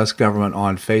visit Less Government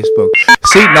on Facebook.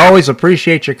 Seton, always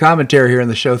appreciate your commentary here on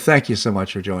the show. Thank you so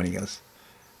much for joining us.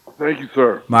 Thank you,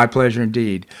 sir. My pleasure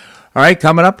indeed. All right,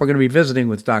 coming up, we're going to be visiting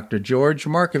with Dr. George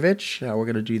Markovich. We're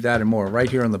going to do that and more right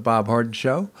here on the Bob Harden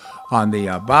Show on the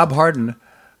Bob Harden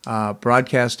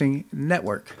Broadcasting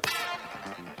Network.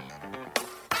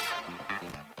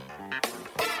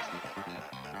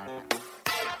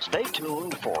 Stay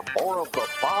tuned for more of the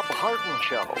Bob Harden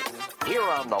Show here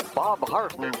on the Bob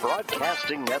Harden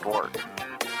Broadcasting Network.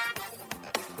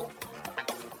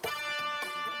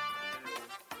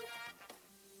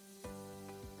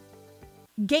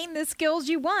 Gain the skills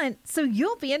you want so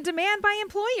you'll be in demand by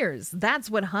employers.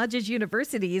 That's what Hodges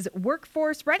University's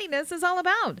Workforce Readiness is all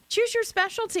about. Choose your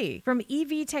specialty from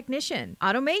EV technician,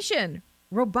 automation,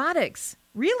 robotics,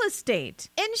 real estate,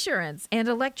 insurance, and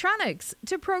electronics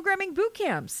to programming boot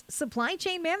camps, supply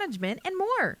chain management, and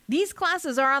more. These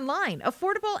classes are online,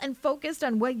 affordable, and focused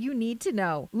on what you need to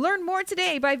know. Learn more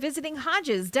today by visiting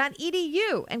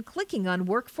hodges.edu and clicking on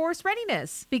Workforce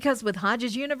Readiness. Because with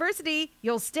Hodges University,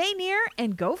 you'll stay near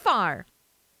and go far.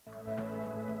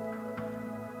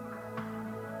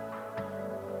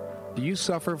 Do you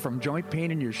suffer from joint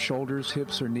pain in your shoulders,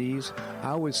 hips, or knees?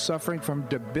 I was suffering from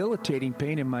debilitating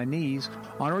pain in my knees.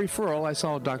 On a referral, I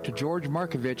saw Dr. George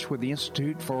Markovich with the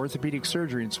Institute for Orthopedic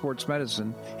Surgery and Sports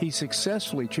Medicine. He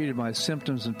successfully treated my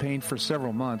symptoms and pain for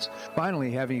several months.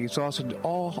 Finally, having exhausted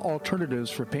all alternatives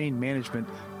for pain management,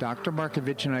 Dr.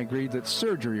 Markovich and I agreed that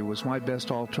surgery was my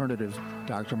best alternative.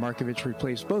 Dr. Markovich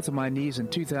replaced both of my knees in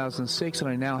 2006, and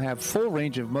I now have full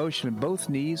range of motion in both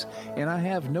knees, and I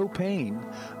have no pain.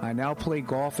 I now play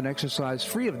golf and exercise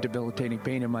free of debilitating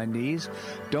pain in my knees.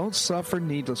 Don't suffer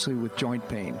needlessly with joint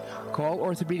pain. Call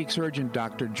orthopedic surgeon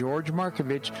Dr. George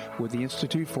Markovich with the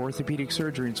Institute for Orthopedic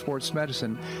Surgery and Sports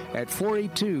Medicine at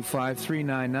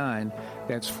 482-5399.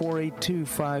 That's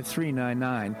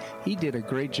 482-5399. He did a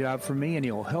great job for me, and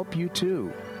he'll help you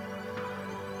too.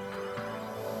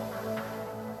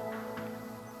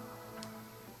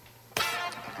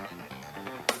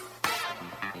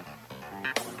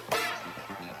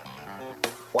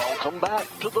 Welcome back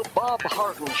to the Bob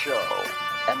Harden Show.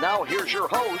 And now here's your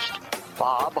host,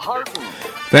 Bob Harden.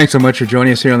 Thanks so much for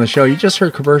joining us here on the show. You just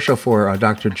heard a commercial for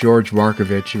Dr. George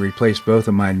Markovich. He replaced both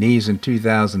of my knees in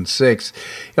 2006.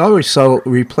 He also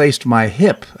replaced my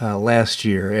hip last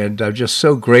year, and I'm just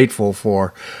so grateful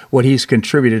for what he's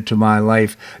contributed to my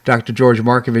life. Dr. George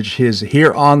Markovich is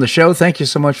here on the show. Thank you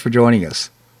so much for joining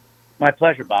us. My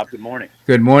pleasure, Bob. Good morning.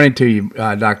 Good morning to you,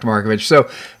 Dr. Markovich. So,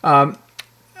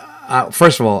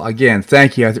 first of all, again,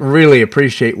 thank you. I really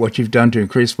appreciate what you've done to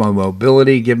increase my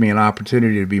mobility, give me an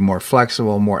opportunity to be more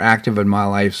flexible, more active in my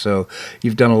life. So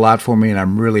you've done a lot for me, and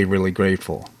I'm really, really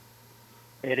grateful.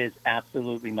 It is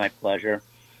absolutely my pleasure.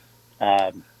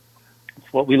 It's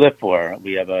what we live for.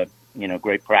 We have a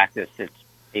great practice that's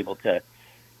able to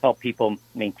help people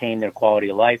maintain their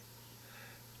quality of life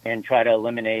and try to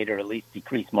eliminate or at least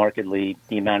decrease markedly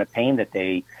the amount of pain that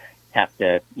they have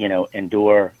to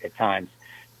endure at times.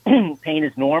 Pain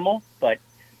is normal, but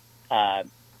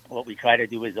what we try to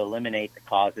do is eliminate the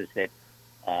causes that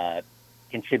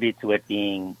contribute to it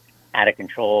being out of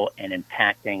control and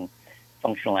impacting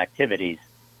functional activities.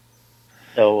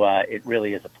 So it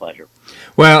really is a pleasure.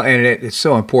 Well, and it's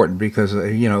so important because,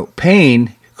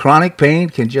 pain, chronic pain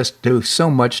can just do so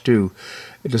much to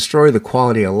destroy the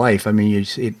quality of life. I mean,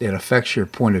 it affects your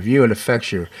point of view. It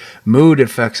affects your mood. It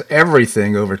affects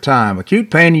everything over time. Acute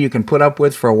pain you can put up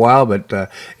with for a while, but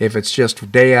if it's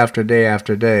just day after day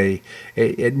after day,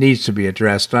 it needs to be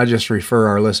addressed. And I just refer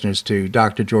our listeners to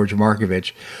Dr. George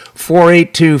Markovich.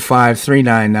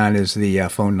 482-5399 is the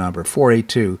phone number,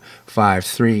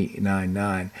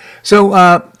 482-5399. So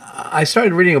I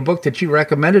started reading a book that you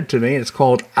recommended to me, and it's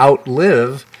called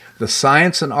Outlive, The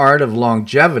Science and Art of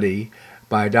Longevity,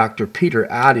 by Dr. Peter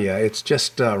Attia. It's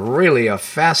just really a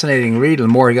fascinating read. The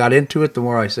more I got into it, the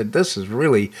more I said, this is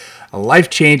really a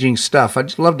life-changing stuff. I'd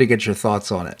just love to get your thoughts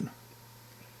on it.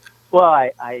 Well,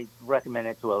 I recommend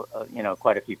it to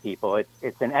quite a few people.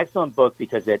 It's an excellent book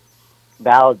because it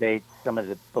validates some of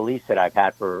the beliefs that I've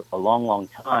had for a long, long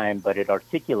time, but it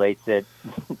articulates it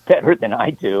better than I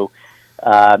do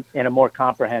in a more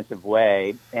comprehensive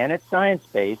way. And it's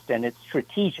science-based and it's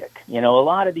strategic. A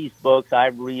lot of these books, I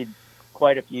read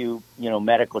quite a few,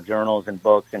 medical journals and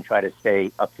books and try to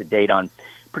stay up to date on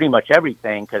pretty much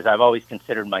everything because I've always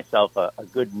considered myself a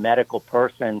good medical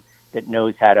person that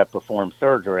knows how to perform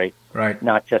surgery, Right.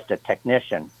 not just a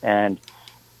technician. And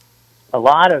a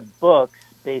lot of books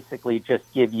basically just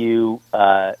give you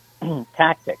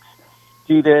tactics.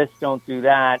 Do this, don't do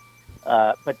that.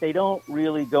 But they don't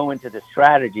really go into the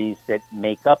strategies that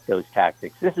make up those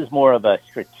tactics. This is more of a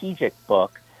strategic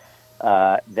book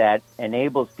that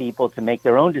enables people to make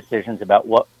their own decisions about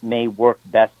what may work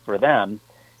best for them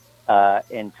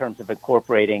in terms of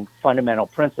incorporating fundamental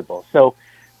principles. So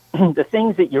the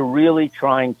things that you're really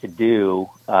trying to do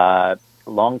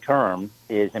long term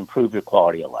is improve your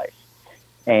quality of life.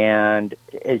 And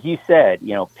as you said,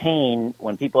 pain,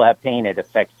 when people have pain, it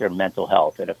affects their mental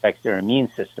health. It affects their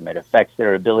immune system. It affects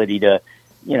their ability to,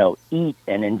 eat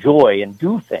and enjoy and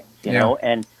do things, you know,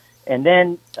 and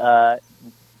then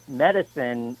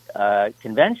medicine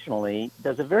conventionally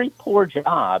does a very poor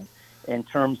job in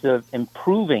terms of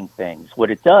improving things.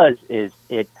 What it does is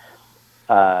it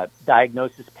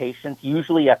diagnoses patients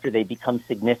usually after they become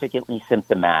significantly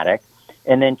symptomatic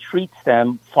and then treats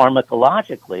them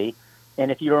pharmacologically. And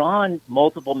if you're on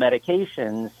multiple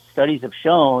medications, studies have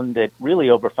shown that really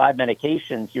over 5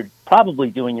 medications, you're probably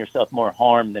doing yourself more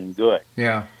harm than good.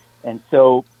 Yeah. And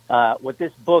so what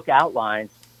this book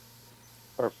outlines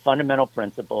are fundamental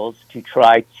principles to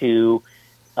try to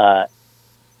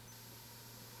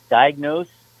diagnose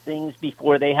things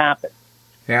before they happen.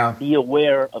 Yeah. Be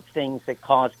aware of things that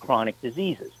cause chronic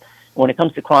diseases. When it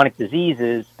comes to chronic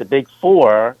diseases, the big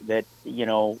four that,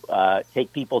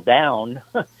 take people down,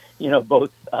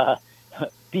 both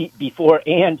before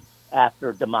and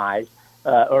after demise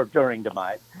or during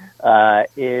demise,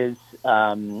 is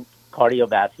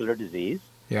cardiovascular disease,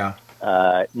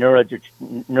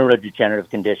 neurodegenerative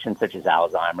conditions such as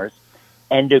Alzheimer's,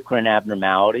 endocrine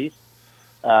abnormalities,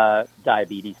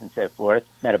 diabetes and so forth,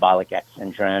 metabolic X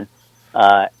syndrome,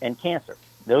 and cancer.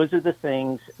 Those are the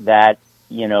things that,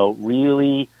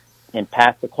 really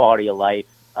impact the quality of life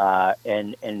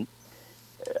and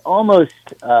almost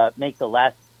make the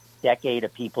last decade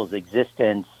of people's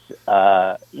existence,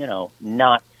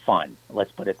 not fun.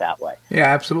 Let's put it that way. Yeah,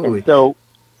 absolutely. And so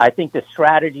I think the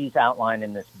strategies outlined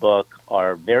in this book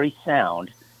are very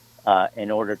sound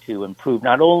in order to improve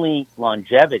not only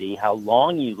longevity, how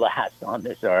long you last on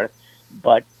this earth,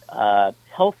 but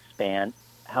health span,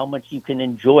 how much you can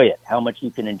enjoy it, how much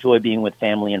you can enjoy being with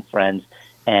family and friends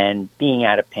and being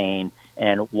out of pain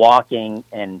and walking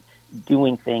and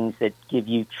doing things that give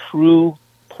you true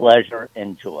pleasure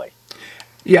and joy.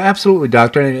 Yeah, absolutely,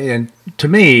 Doctor. And to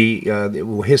me,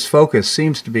 his focus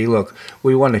seems to be, look,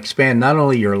 we want to expand not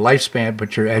only your lifespan,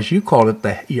 but your, as you called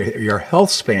it, your health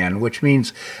span, which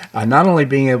means not only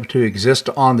being able to exist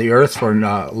on the earth for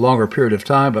a longer period of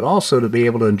time, but also to be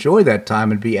able to enjoy that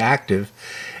time and be active.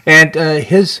 And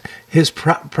his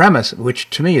premise,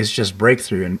 which to me is just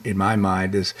breakthrough in my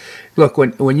mind, is, look,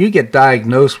 when you get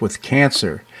diagnosed with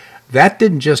cancer, that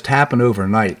didn't just happen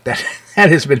overnight. That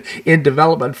has been in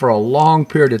development for a long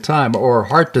period of time, or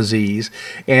heart disease.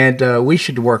 And we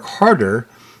should work harder,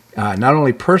 not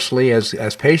only personally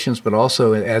as patients, but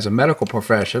also as a medical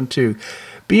profession, to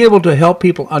be able to help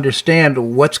people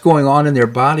understand what's going on in their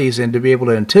bodies and to be able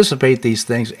to anticipate these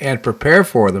things and prepare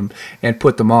for them and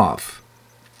put them off.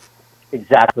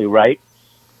 Exactly right.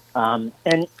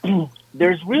 And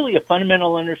there's really a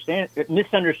fundamental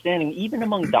misunderstanding, even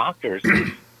among doctors,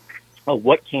 of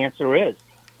what cancer is.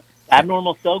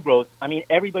 Abnormal cell growth. I mean,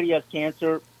 everybody has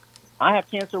cancer. I have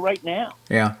cancer right now.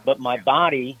 Yeah. But my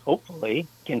body, hopefully,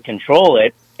 can control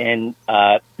it and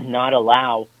not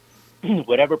allow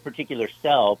whatever particular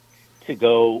cell to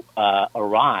go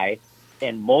awry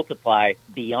and multiply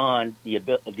beyond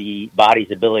the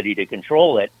body's ability to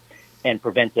control it and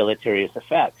prevent deleterious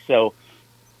effects. So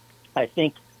I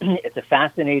think it's a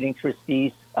fascinating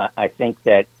treatise. I think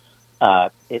that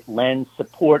it lends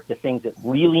support to things that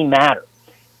really matter.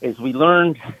 As we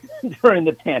learned during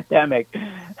the pandemic,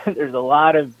 there's a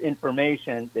lot of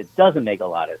information that doesn't make a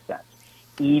lot of sense,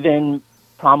 even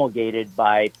promulgated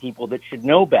by people that should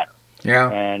know better.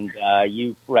 Yeah. And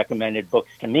you've recommended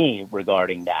books to me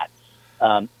regarding that.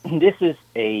 This is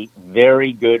a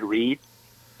very good read,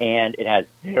 and it has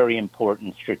very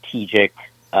important strategic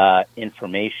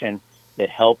information that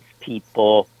helps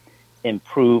people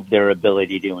improve their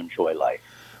ability to enjoy life.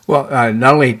 Well,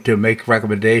 not only to make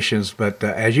recommendations, but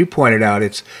as you pointed out,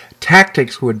 its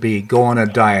tactics would be go on a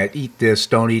diet, eat this,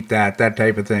 don't eat that, that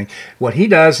type of thing. What he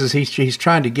does is he's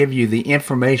trying to give you the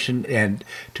information and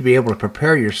to be able to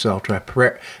prepare yourself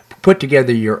to put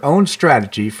together your own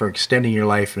strategy for extending your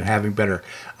life and having better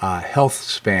health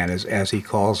span, as he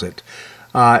calls it.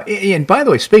 And by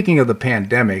the way, speaking of the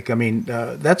pandemic, I mean,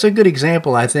 that's a good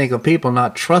example, I think, of people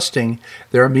not trusting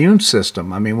their immune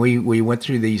system. I mean, we went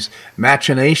through these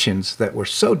machinations that were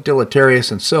so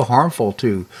deleterious and so harmful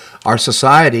to our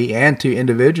society and to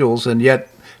individuals, and yet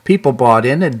people bought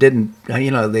in and didn't,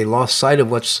 they lost sight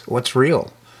of what's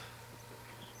real.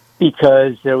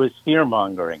 Because there was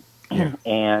fear-mongering. Yeah.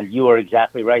 And you are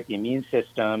exactly right. The immune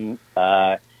system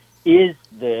is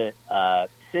the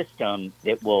system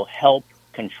that will help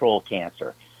control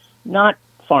cancer, not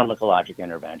pharmacologic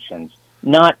interventions,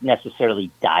 not necessarily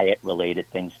diet-related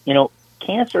things.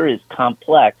 Cancer is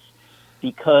complex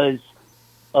because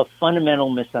of fundamental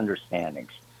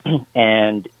misunderstandings.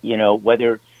 And,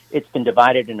 whether it's been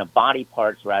divided into body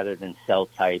parts rather than cell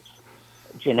types,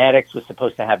 genetics was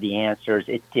supposed to have the answers.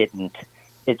 It didn't.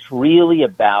 It's really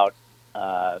about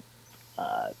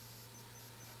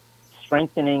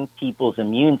strengthening people's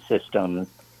immune system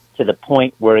to the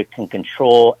point where it can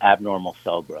control abnormal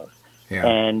cell growth. Yeah.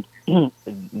 And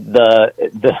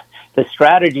the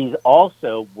strategies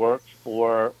also work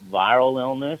for viral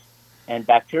illness and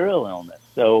bacterial illness.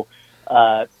 So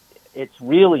it's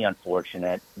really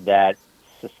unfortunate that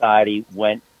society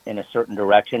went in a certain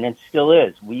direction and still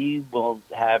is. We will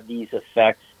have these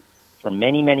effects for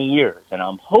many, many years. And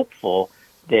I'm hopeful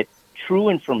that true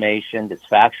information that's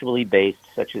factually based,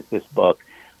 such as this book,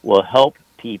 will help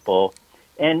people.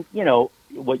 And,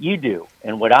 what you do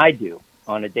and what I do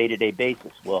on a day-to-day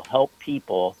basis will help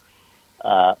people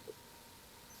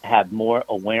have more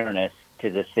awareness to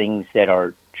the things that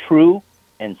are true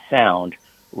and sound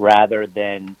rather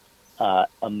than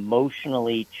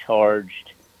emotionally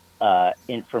charged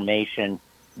information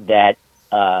that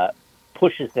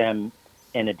pushes them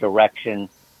in a direction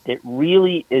that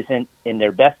really isn't in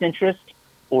their best interest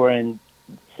or in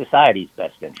society's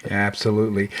best interest.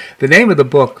 Absolutely. The name of the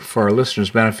book, for our listeners'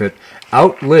 benefit,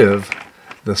 Outlive: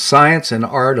 The Science and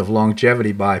Art of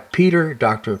Longevity by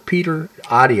Dr. Peter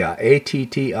Attia,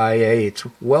 Attia. It's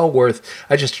well worth.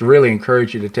 I just really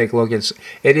encourage you to take a look.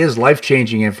 It is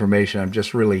life-changing information. I'm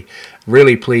just really,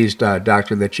 really pleased,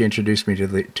 Doctor, that you introduced me to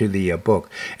the book.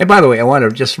 And by the way, I want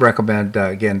to just recommend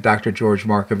again, Dr. George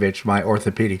Markovich, my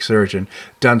orthopedic surgeon,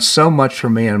 done so much for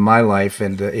me in my life.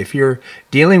 And if you're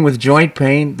dealing with joint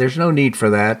pain, there's no need for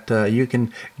that. You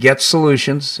can get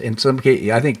solutions. In some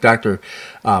cases, I think Dr.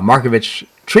 Markovich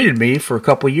treated me for a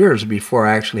couple of years before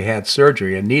I actually had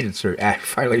surgery and needed surgery. I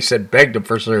finally begged him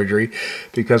for surgery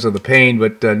because of the pain.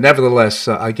 But nevertheless,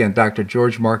 again, Dr.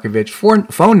 George Markovich,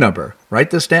 phone number, write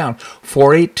this down,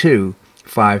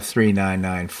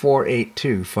 482-5399,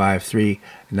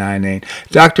 482-5399.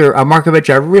 Dr. Markovich,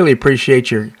 I really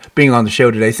appreciate your being on the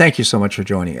show today. Thank you so much for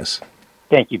joining us.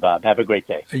 Thank you, Bob. Have a great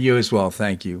day. You as well.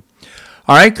 Thank you.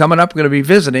 All right, coming up, we're going to be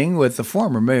visiting with the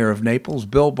former mayor of Naples,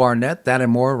 Bill Barnett. That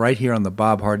and more right here on The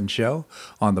Bob Harden Show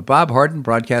on the Bob Harden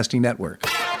Broadcasting Network.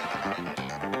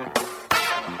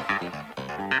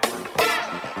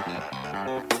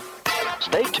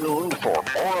 Stay tuned for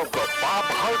more of The Bob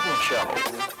Harden Show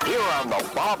here on the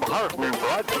Bob Harden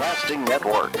Broadcasting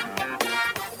Network.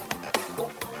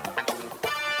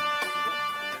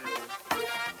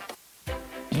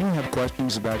 Do you have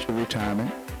questions about your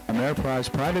retirement? Ameriprise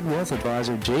Private Wealth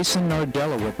Advisor Jason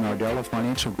Nardella with Nardella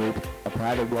Financial Group, a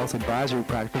private wealth advisory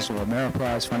practice of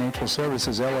Ameriprise Financial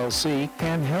Services, LLC,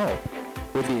 can help.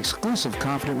 With the exclusive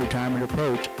Confident Retirement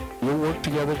approach, you'll work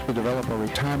together to develop a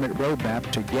retirement roadmap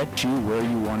to get you where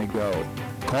you want to go.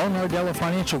 Call Nardella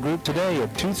Financial Group today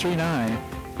at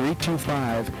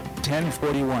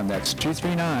 239-325-1041. That's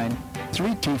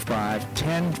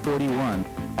 239-325-1041.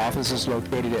 Office is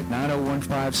located at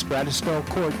 9015 Stratosville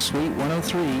Court, Suite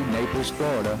 103, Naples,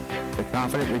 Florida. The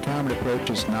Confident Retirement approach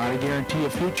is not a guarantee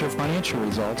of future financial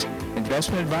results.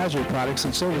 Investment advisory products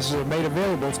and services are made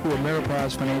available through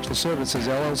Ameriprise Financial Services,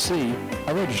 LLC,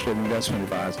 a registered investment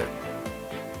advisor.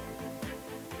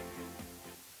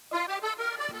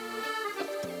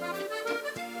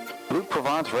 Blue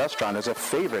Provence Restaurant is a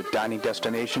favorite dining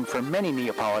destination for many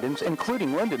Neapolitans,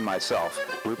 including Linda and myself.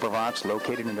 Blue Provence,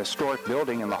 located in a historic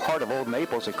building in the heart of Old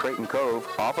Naples at Creighton Cove,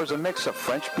 offers a mix of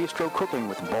French bistro cooking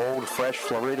with bold, fresh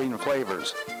Floridian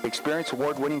flavors. Experience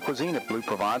award-winning cuisine at Blue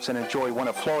Provence and enjoy one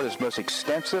of Florida's most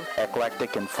extensive,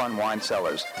 eclectic, and fun wine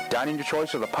cellars. Dining your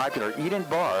choice of the popular Eat-In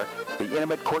Bar, the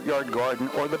intimate Courtyard Garden,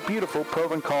 or the beautiful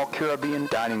Provencal Caribbean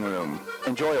Dining Room.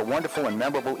 Enjoy a wonderful and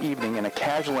memorable evening in a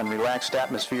casual and relaxed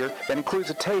atmosphere that includes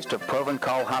a taste of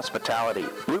Provencal hospitality.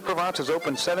 Blue Provence is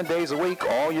open 7 days a week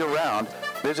all year round.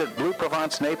 Visit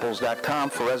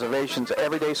BlueProvenceNaples.com for reservations,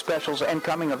 everyday specials, and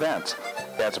coming events.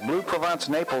 That's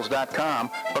BlueProvenceNaples.com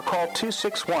or call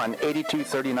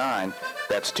 261-8239.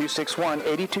 That's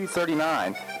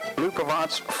 261-8239. Blue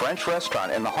Provence French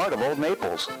restaurant in the heart of Old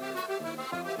Naples.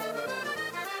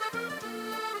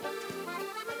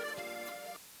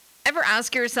 Ever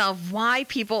ask yourself why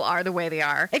people are the way they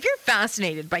are? If you're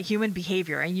fascinated by human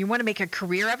behavior and you want to make a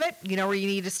career of it, you know where you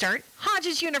need to start?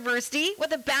 Hodges University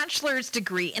with a bachelor's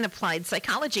degree in applied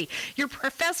psychology. Your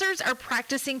professors are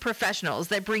practicing professionals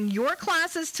that bring your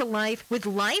classes to life with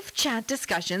live chat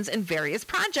discussions and various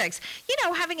projects. You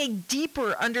know, having a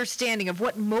deeper understanding of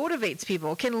what motivates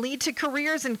people can lead to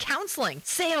careers in counseling,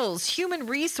 sales, human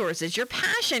resources. Your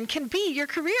passion can be your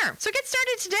career. So get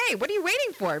started today. What are you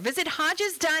waiting for? Visit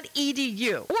Hodges.edu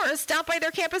or stop by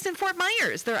their campus in Fort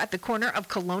Myers. They're at the corner of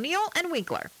Colonial and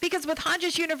Winkler. Because with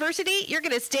Hodges University, you're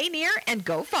going to stay near and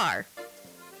go far.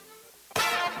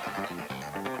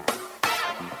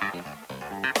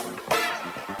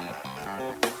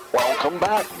 Welcome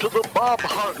back to the Bob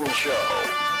Harden Show.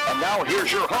 And now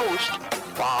here's your host,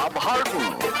 Bob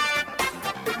Harden.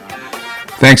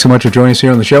 Thanks so much for joining us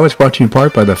here on the show. It's brought to you in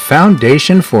part by the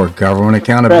Foundation for Government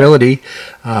Accountability.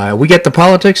 We get the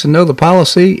politics and know the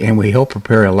policy, and we help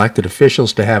prepare elected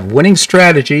officials to have winning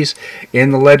strategies in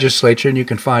the legislature. And you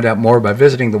can find out more by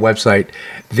visiting the website,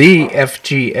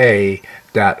 thefga.org,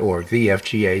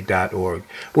 thefga.org.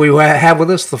 We have with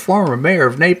us the former mayor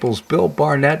of Naples, Bill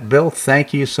Barnett. Bill,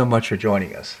 thank you so much for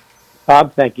joining us.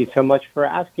 Bob, thank you so much for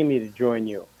asking me to join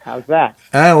you. How's that?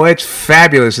 Oh, it's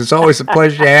fabulous. It's always a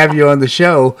pleasure to have you on the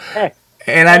show.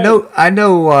 And I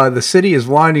know the city is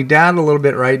winding down a little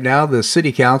bit right now. The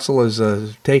city council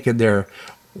has taken their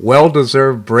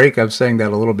well-deserved break. I'm saying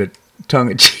that a little bit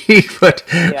tongue-in-cheek, but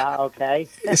yeah, okay.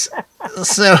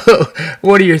 So,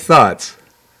 what are your thoughts?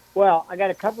 Well, I got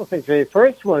a couple of things. The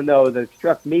first one, though, that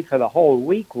struck me for the whole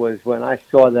week was when I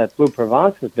saw that Blue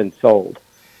Provence has been sold.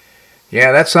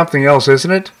 Yeah, that's something else, isn't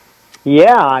it?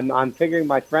 Yeah, I'm figuring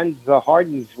my friends, the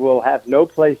Hardens, will have no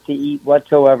place to eat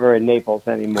whatsoever in Naples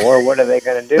anymore. What are they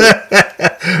going to do?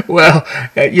 Well,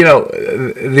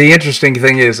 the interesting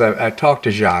thing is I talked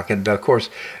to Jacques, and of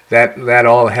course that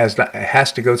all has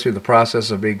to go through the process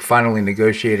of being finally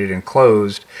negotiated and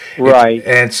closed. Right.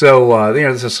 And so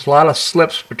there's a lot of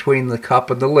slips between the cup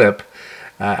and the lip.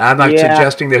 I'm not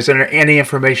suggesting there's any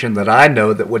information that I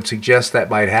know that would suggest that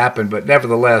might happen, but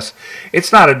nevertheless,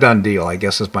 it's not a done deal, I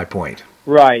guess is my point.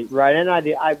 Right. And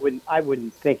I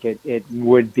wouldn't think it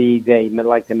would be. They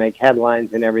like to make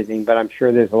headlines and everything, but I'm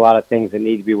sure there's a lot of things that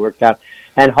need to be worked out.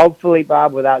 And hopefully,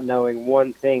 Bob, without knowing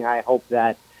one thing, I hope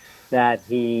that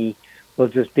he will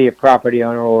just be a property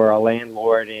owner or a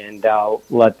landlord and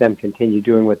let them continue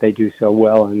doing what they do so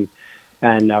well and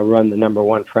run the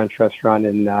 #1 French restaurant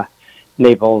in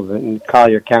Naples and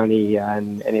Collier County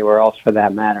and anywhere else for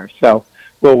that matter. So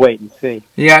we'll wait and see.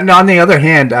 Yeah, no, on the other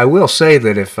hand, I will say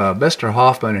that if Mr.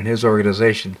 Hoffman and his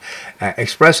organization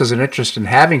expresses an interest in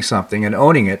having something and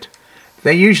owning it,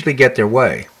 they usually get their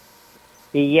way.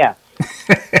 Yes.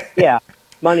 Yeah.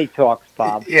 Money talks,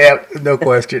 Bob. Yeah, no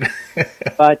question.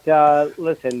 But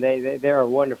listen, they're a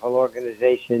wonderful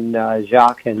organization,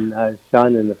 Jacques and his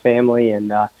son and the family,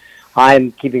 and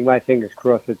I'm keeping my fingers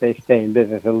crossed that they stay in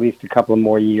business at least a couple of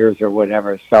more years or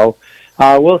whatever. So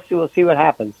we'll see what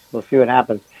happens. I'm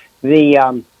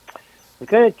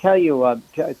going to tell you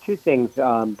two things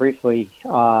briefly.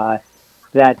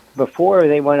 That before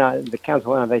the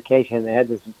council went on vacation, they had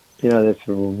this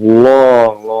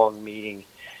long meeting,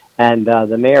 and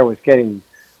the mayor was getting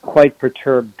quite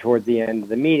perturbed toward the end of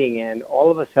the meeting, and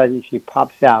all of a sudden she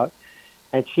pops out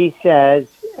and she says,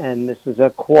 and this is a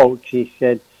quote, she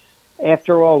said,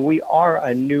 "After all, we are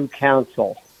a new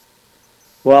council."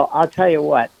 Well, I'll tell you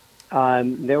what,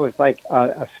 there was like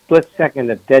a split second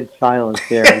of dead silence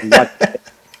there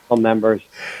among members.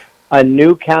 A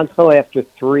new council after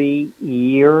 3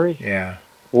 years? Yeah.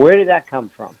 Where did that come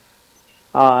from?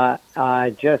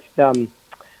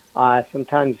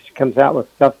 Sometimes she comes out with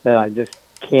stuff that I just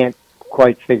can't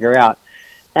quite figure out.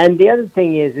 And the other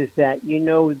thing is that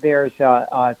there's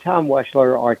Tom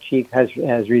Weschler, our chief, has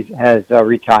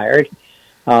retired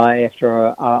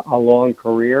after a long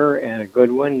career and a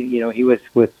good one. He was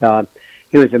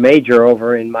a major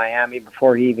over in Miami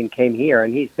before he even came here,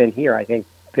 and he's been here I think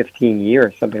 15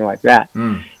 years, something like that.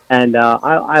 Mm. And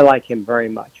I like him very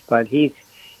much, but he's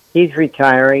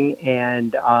retiring,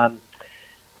 and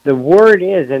the word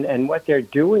is, and what they're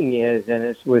doing is, and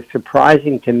it was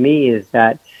surprising to me, is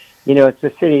that it's the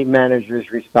city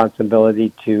manager's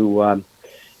responsibility to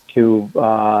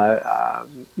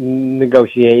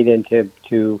negotiate and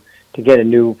to get a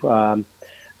new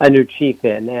chief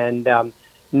in. And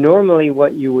normally,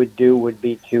 what you would do would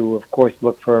be to, of course,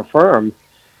 look for a firm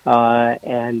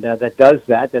that does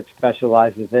that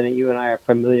specializes in it. You and I are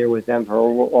familiar with them for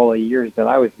all the years that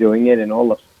I was doing it, and all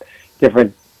the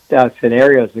different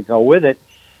scenarios that go with it.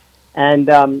 And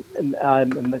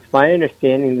it's my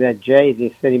understanding that Jay,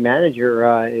 the city manager,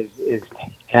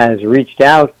 has reached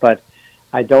out, but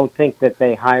I don't think that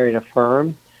they hired a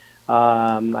firm.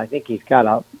 I think he's got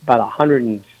about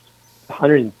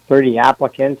 130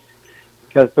 applicants,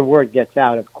 because the word gets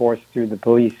out, of course, through the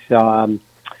police,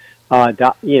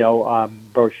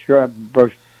 brochure,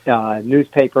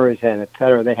 newspapers, and et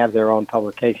cetera. They have their own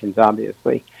publications,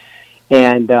 obviously.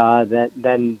 And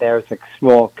then there's a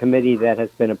small committee that has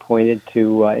been appointed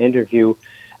to interview,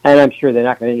 and I'm sure they're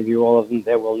not going to interview all of them.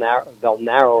 They'll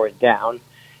narrow it down,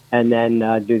 and then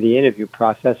do the interview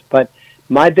process. But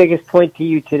my biggest point to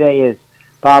you today is,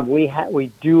 Bob,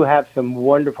 we do have some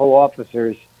wonderful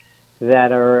officers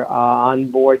that are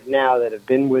on board now, that have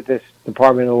been with this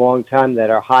department a long time, that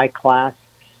are high class,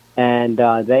 and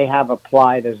they have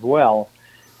applied as well.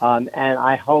 And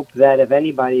I hope that if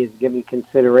anybody is given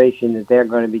consideration, that they're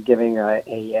going to be given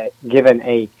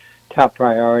a top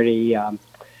priority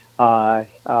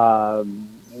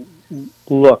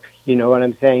look. You know what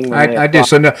I'm saying? I do.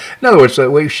 So, in other words,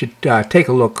 we should take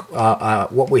a look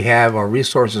what we have, our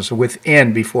resources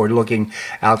within, before looking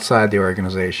outside the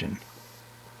organization.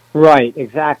 Right,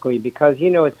 exactly. Because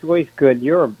it's always good.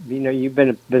 You've been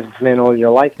a businessman all your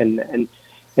life, and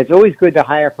it's always good to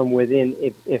hire from within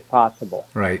if possible.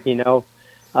 Right. And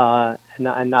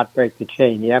not break the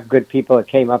chain. You have good people that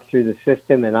came up through the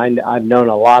system, and I've known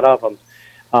a lot of them.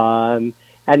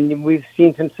 And we've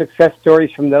seen some success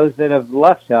stories from those that have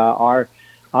left. Our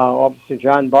Officer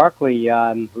John Barkley,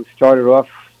 who started off,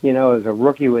 as a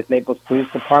rookie with Naples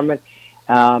Police Department,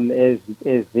 is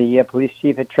the police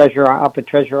chief at Treasure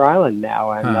Island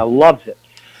now, and loves it.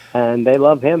 And they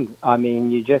love him. I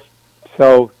mean,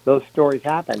 so those stories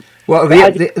happen. Well,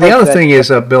 the other thing is,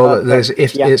 Bill,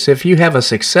 if you have a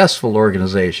successful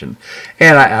organization,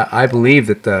 and I believe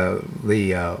that the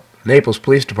Naples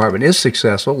Police Department is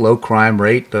successful, low crime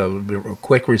rate,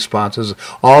 quick responses,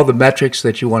 all the metrics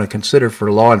that you want to consider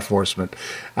for law enforcement.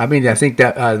 I mean, I think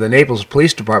that the Naples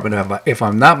Police Department, if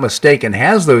I'm not mistaken,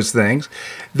 has those things.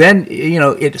 Then,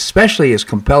 it especially is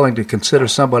compelling to consider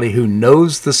somebody who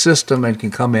knows the system and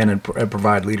can come in and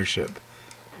provide leadership.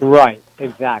 Right,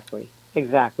 exactly.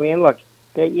 And look,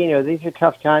 these are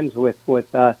tough times with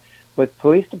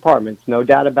police departments, no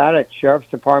doubt about it. Sheriff's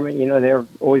Department, they're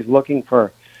always looking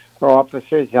for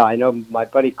officers. I know my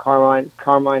buddy Carmine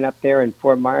up there in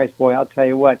Fort Myers. Boy, I'll tell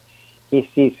you what, he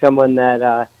sees someone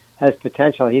that has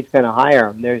potential, he's going to hire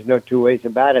him. There's no two ways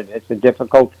about it. It's a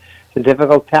difficult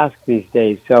task these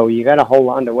days. So you got to hold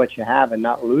on to what you have and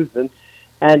not lose them.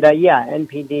 And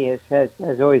NPD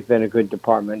has always been a good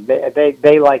department.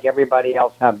 They like everybody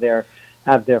else have their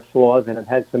flaws and have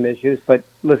had some issues. But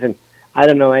listen, I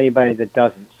don't know anybody that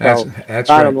doesn't. So that's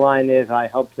bottom right. line is, I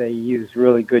hope they use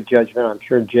really good judgment. I'm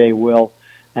sure Jay will,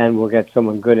 and we'll get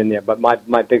someone good in there. But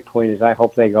my big point is, I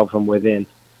hope they go from within.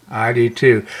 I do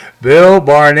too. Bill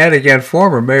Barnett, again,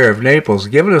 former mayor of Naples,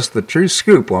 giving us the true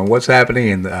scoop on what's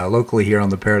happening locally here on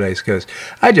the Paradise Coast.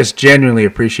 I just genuinely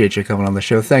appreciate you coming on the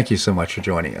show. Thank you so much for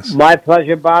joining us. My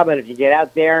pleasure, Bob. And if you get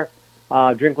out there,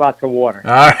 drink lots of water.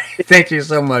 All right. Thank you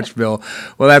so much, Bill.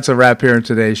 Well, that's a wrap here in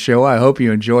today's show. I hope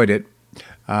you enjoyed it.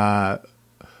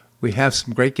 We have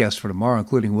some great guests for tomorrow,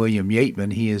 including William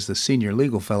Yateman. He is the Senior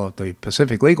Legal Fellow at the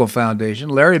Pacific Legal Foundation.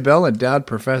 Larry Bell, Endowed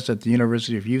Professor at the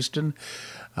University of Houston.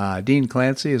 Dean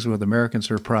Clancy is with Americans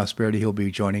for Prosperity. He'll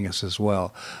be joining us as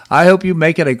well. I hope you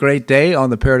make it a great day on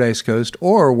the Paradise Coast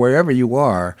or wherever you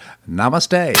are.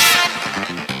 Namaste.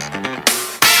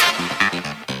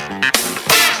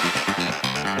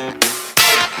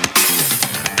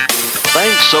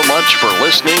 Thanks so much for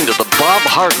listening to The Bob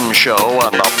Harden Show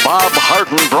on the Bob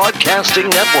Harden Broadcasting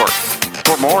Network.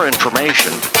 For more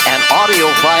information and audio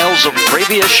files of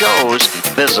previous shows,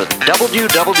 visit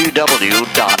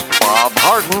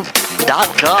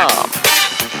www.bobharden.com.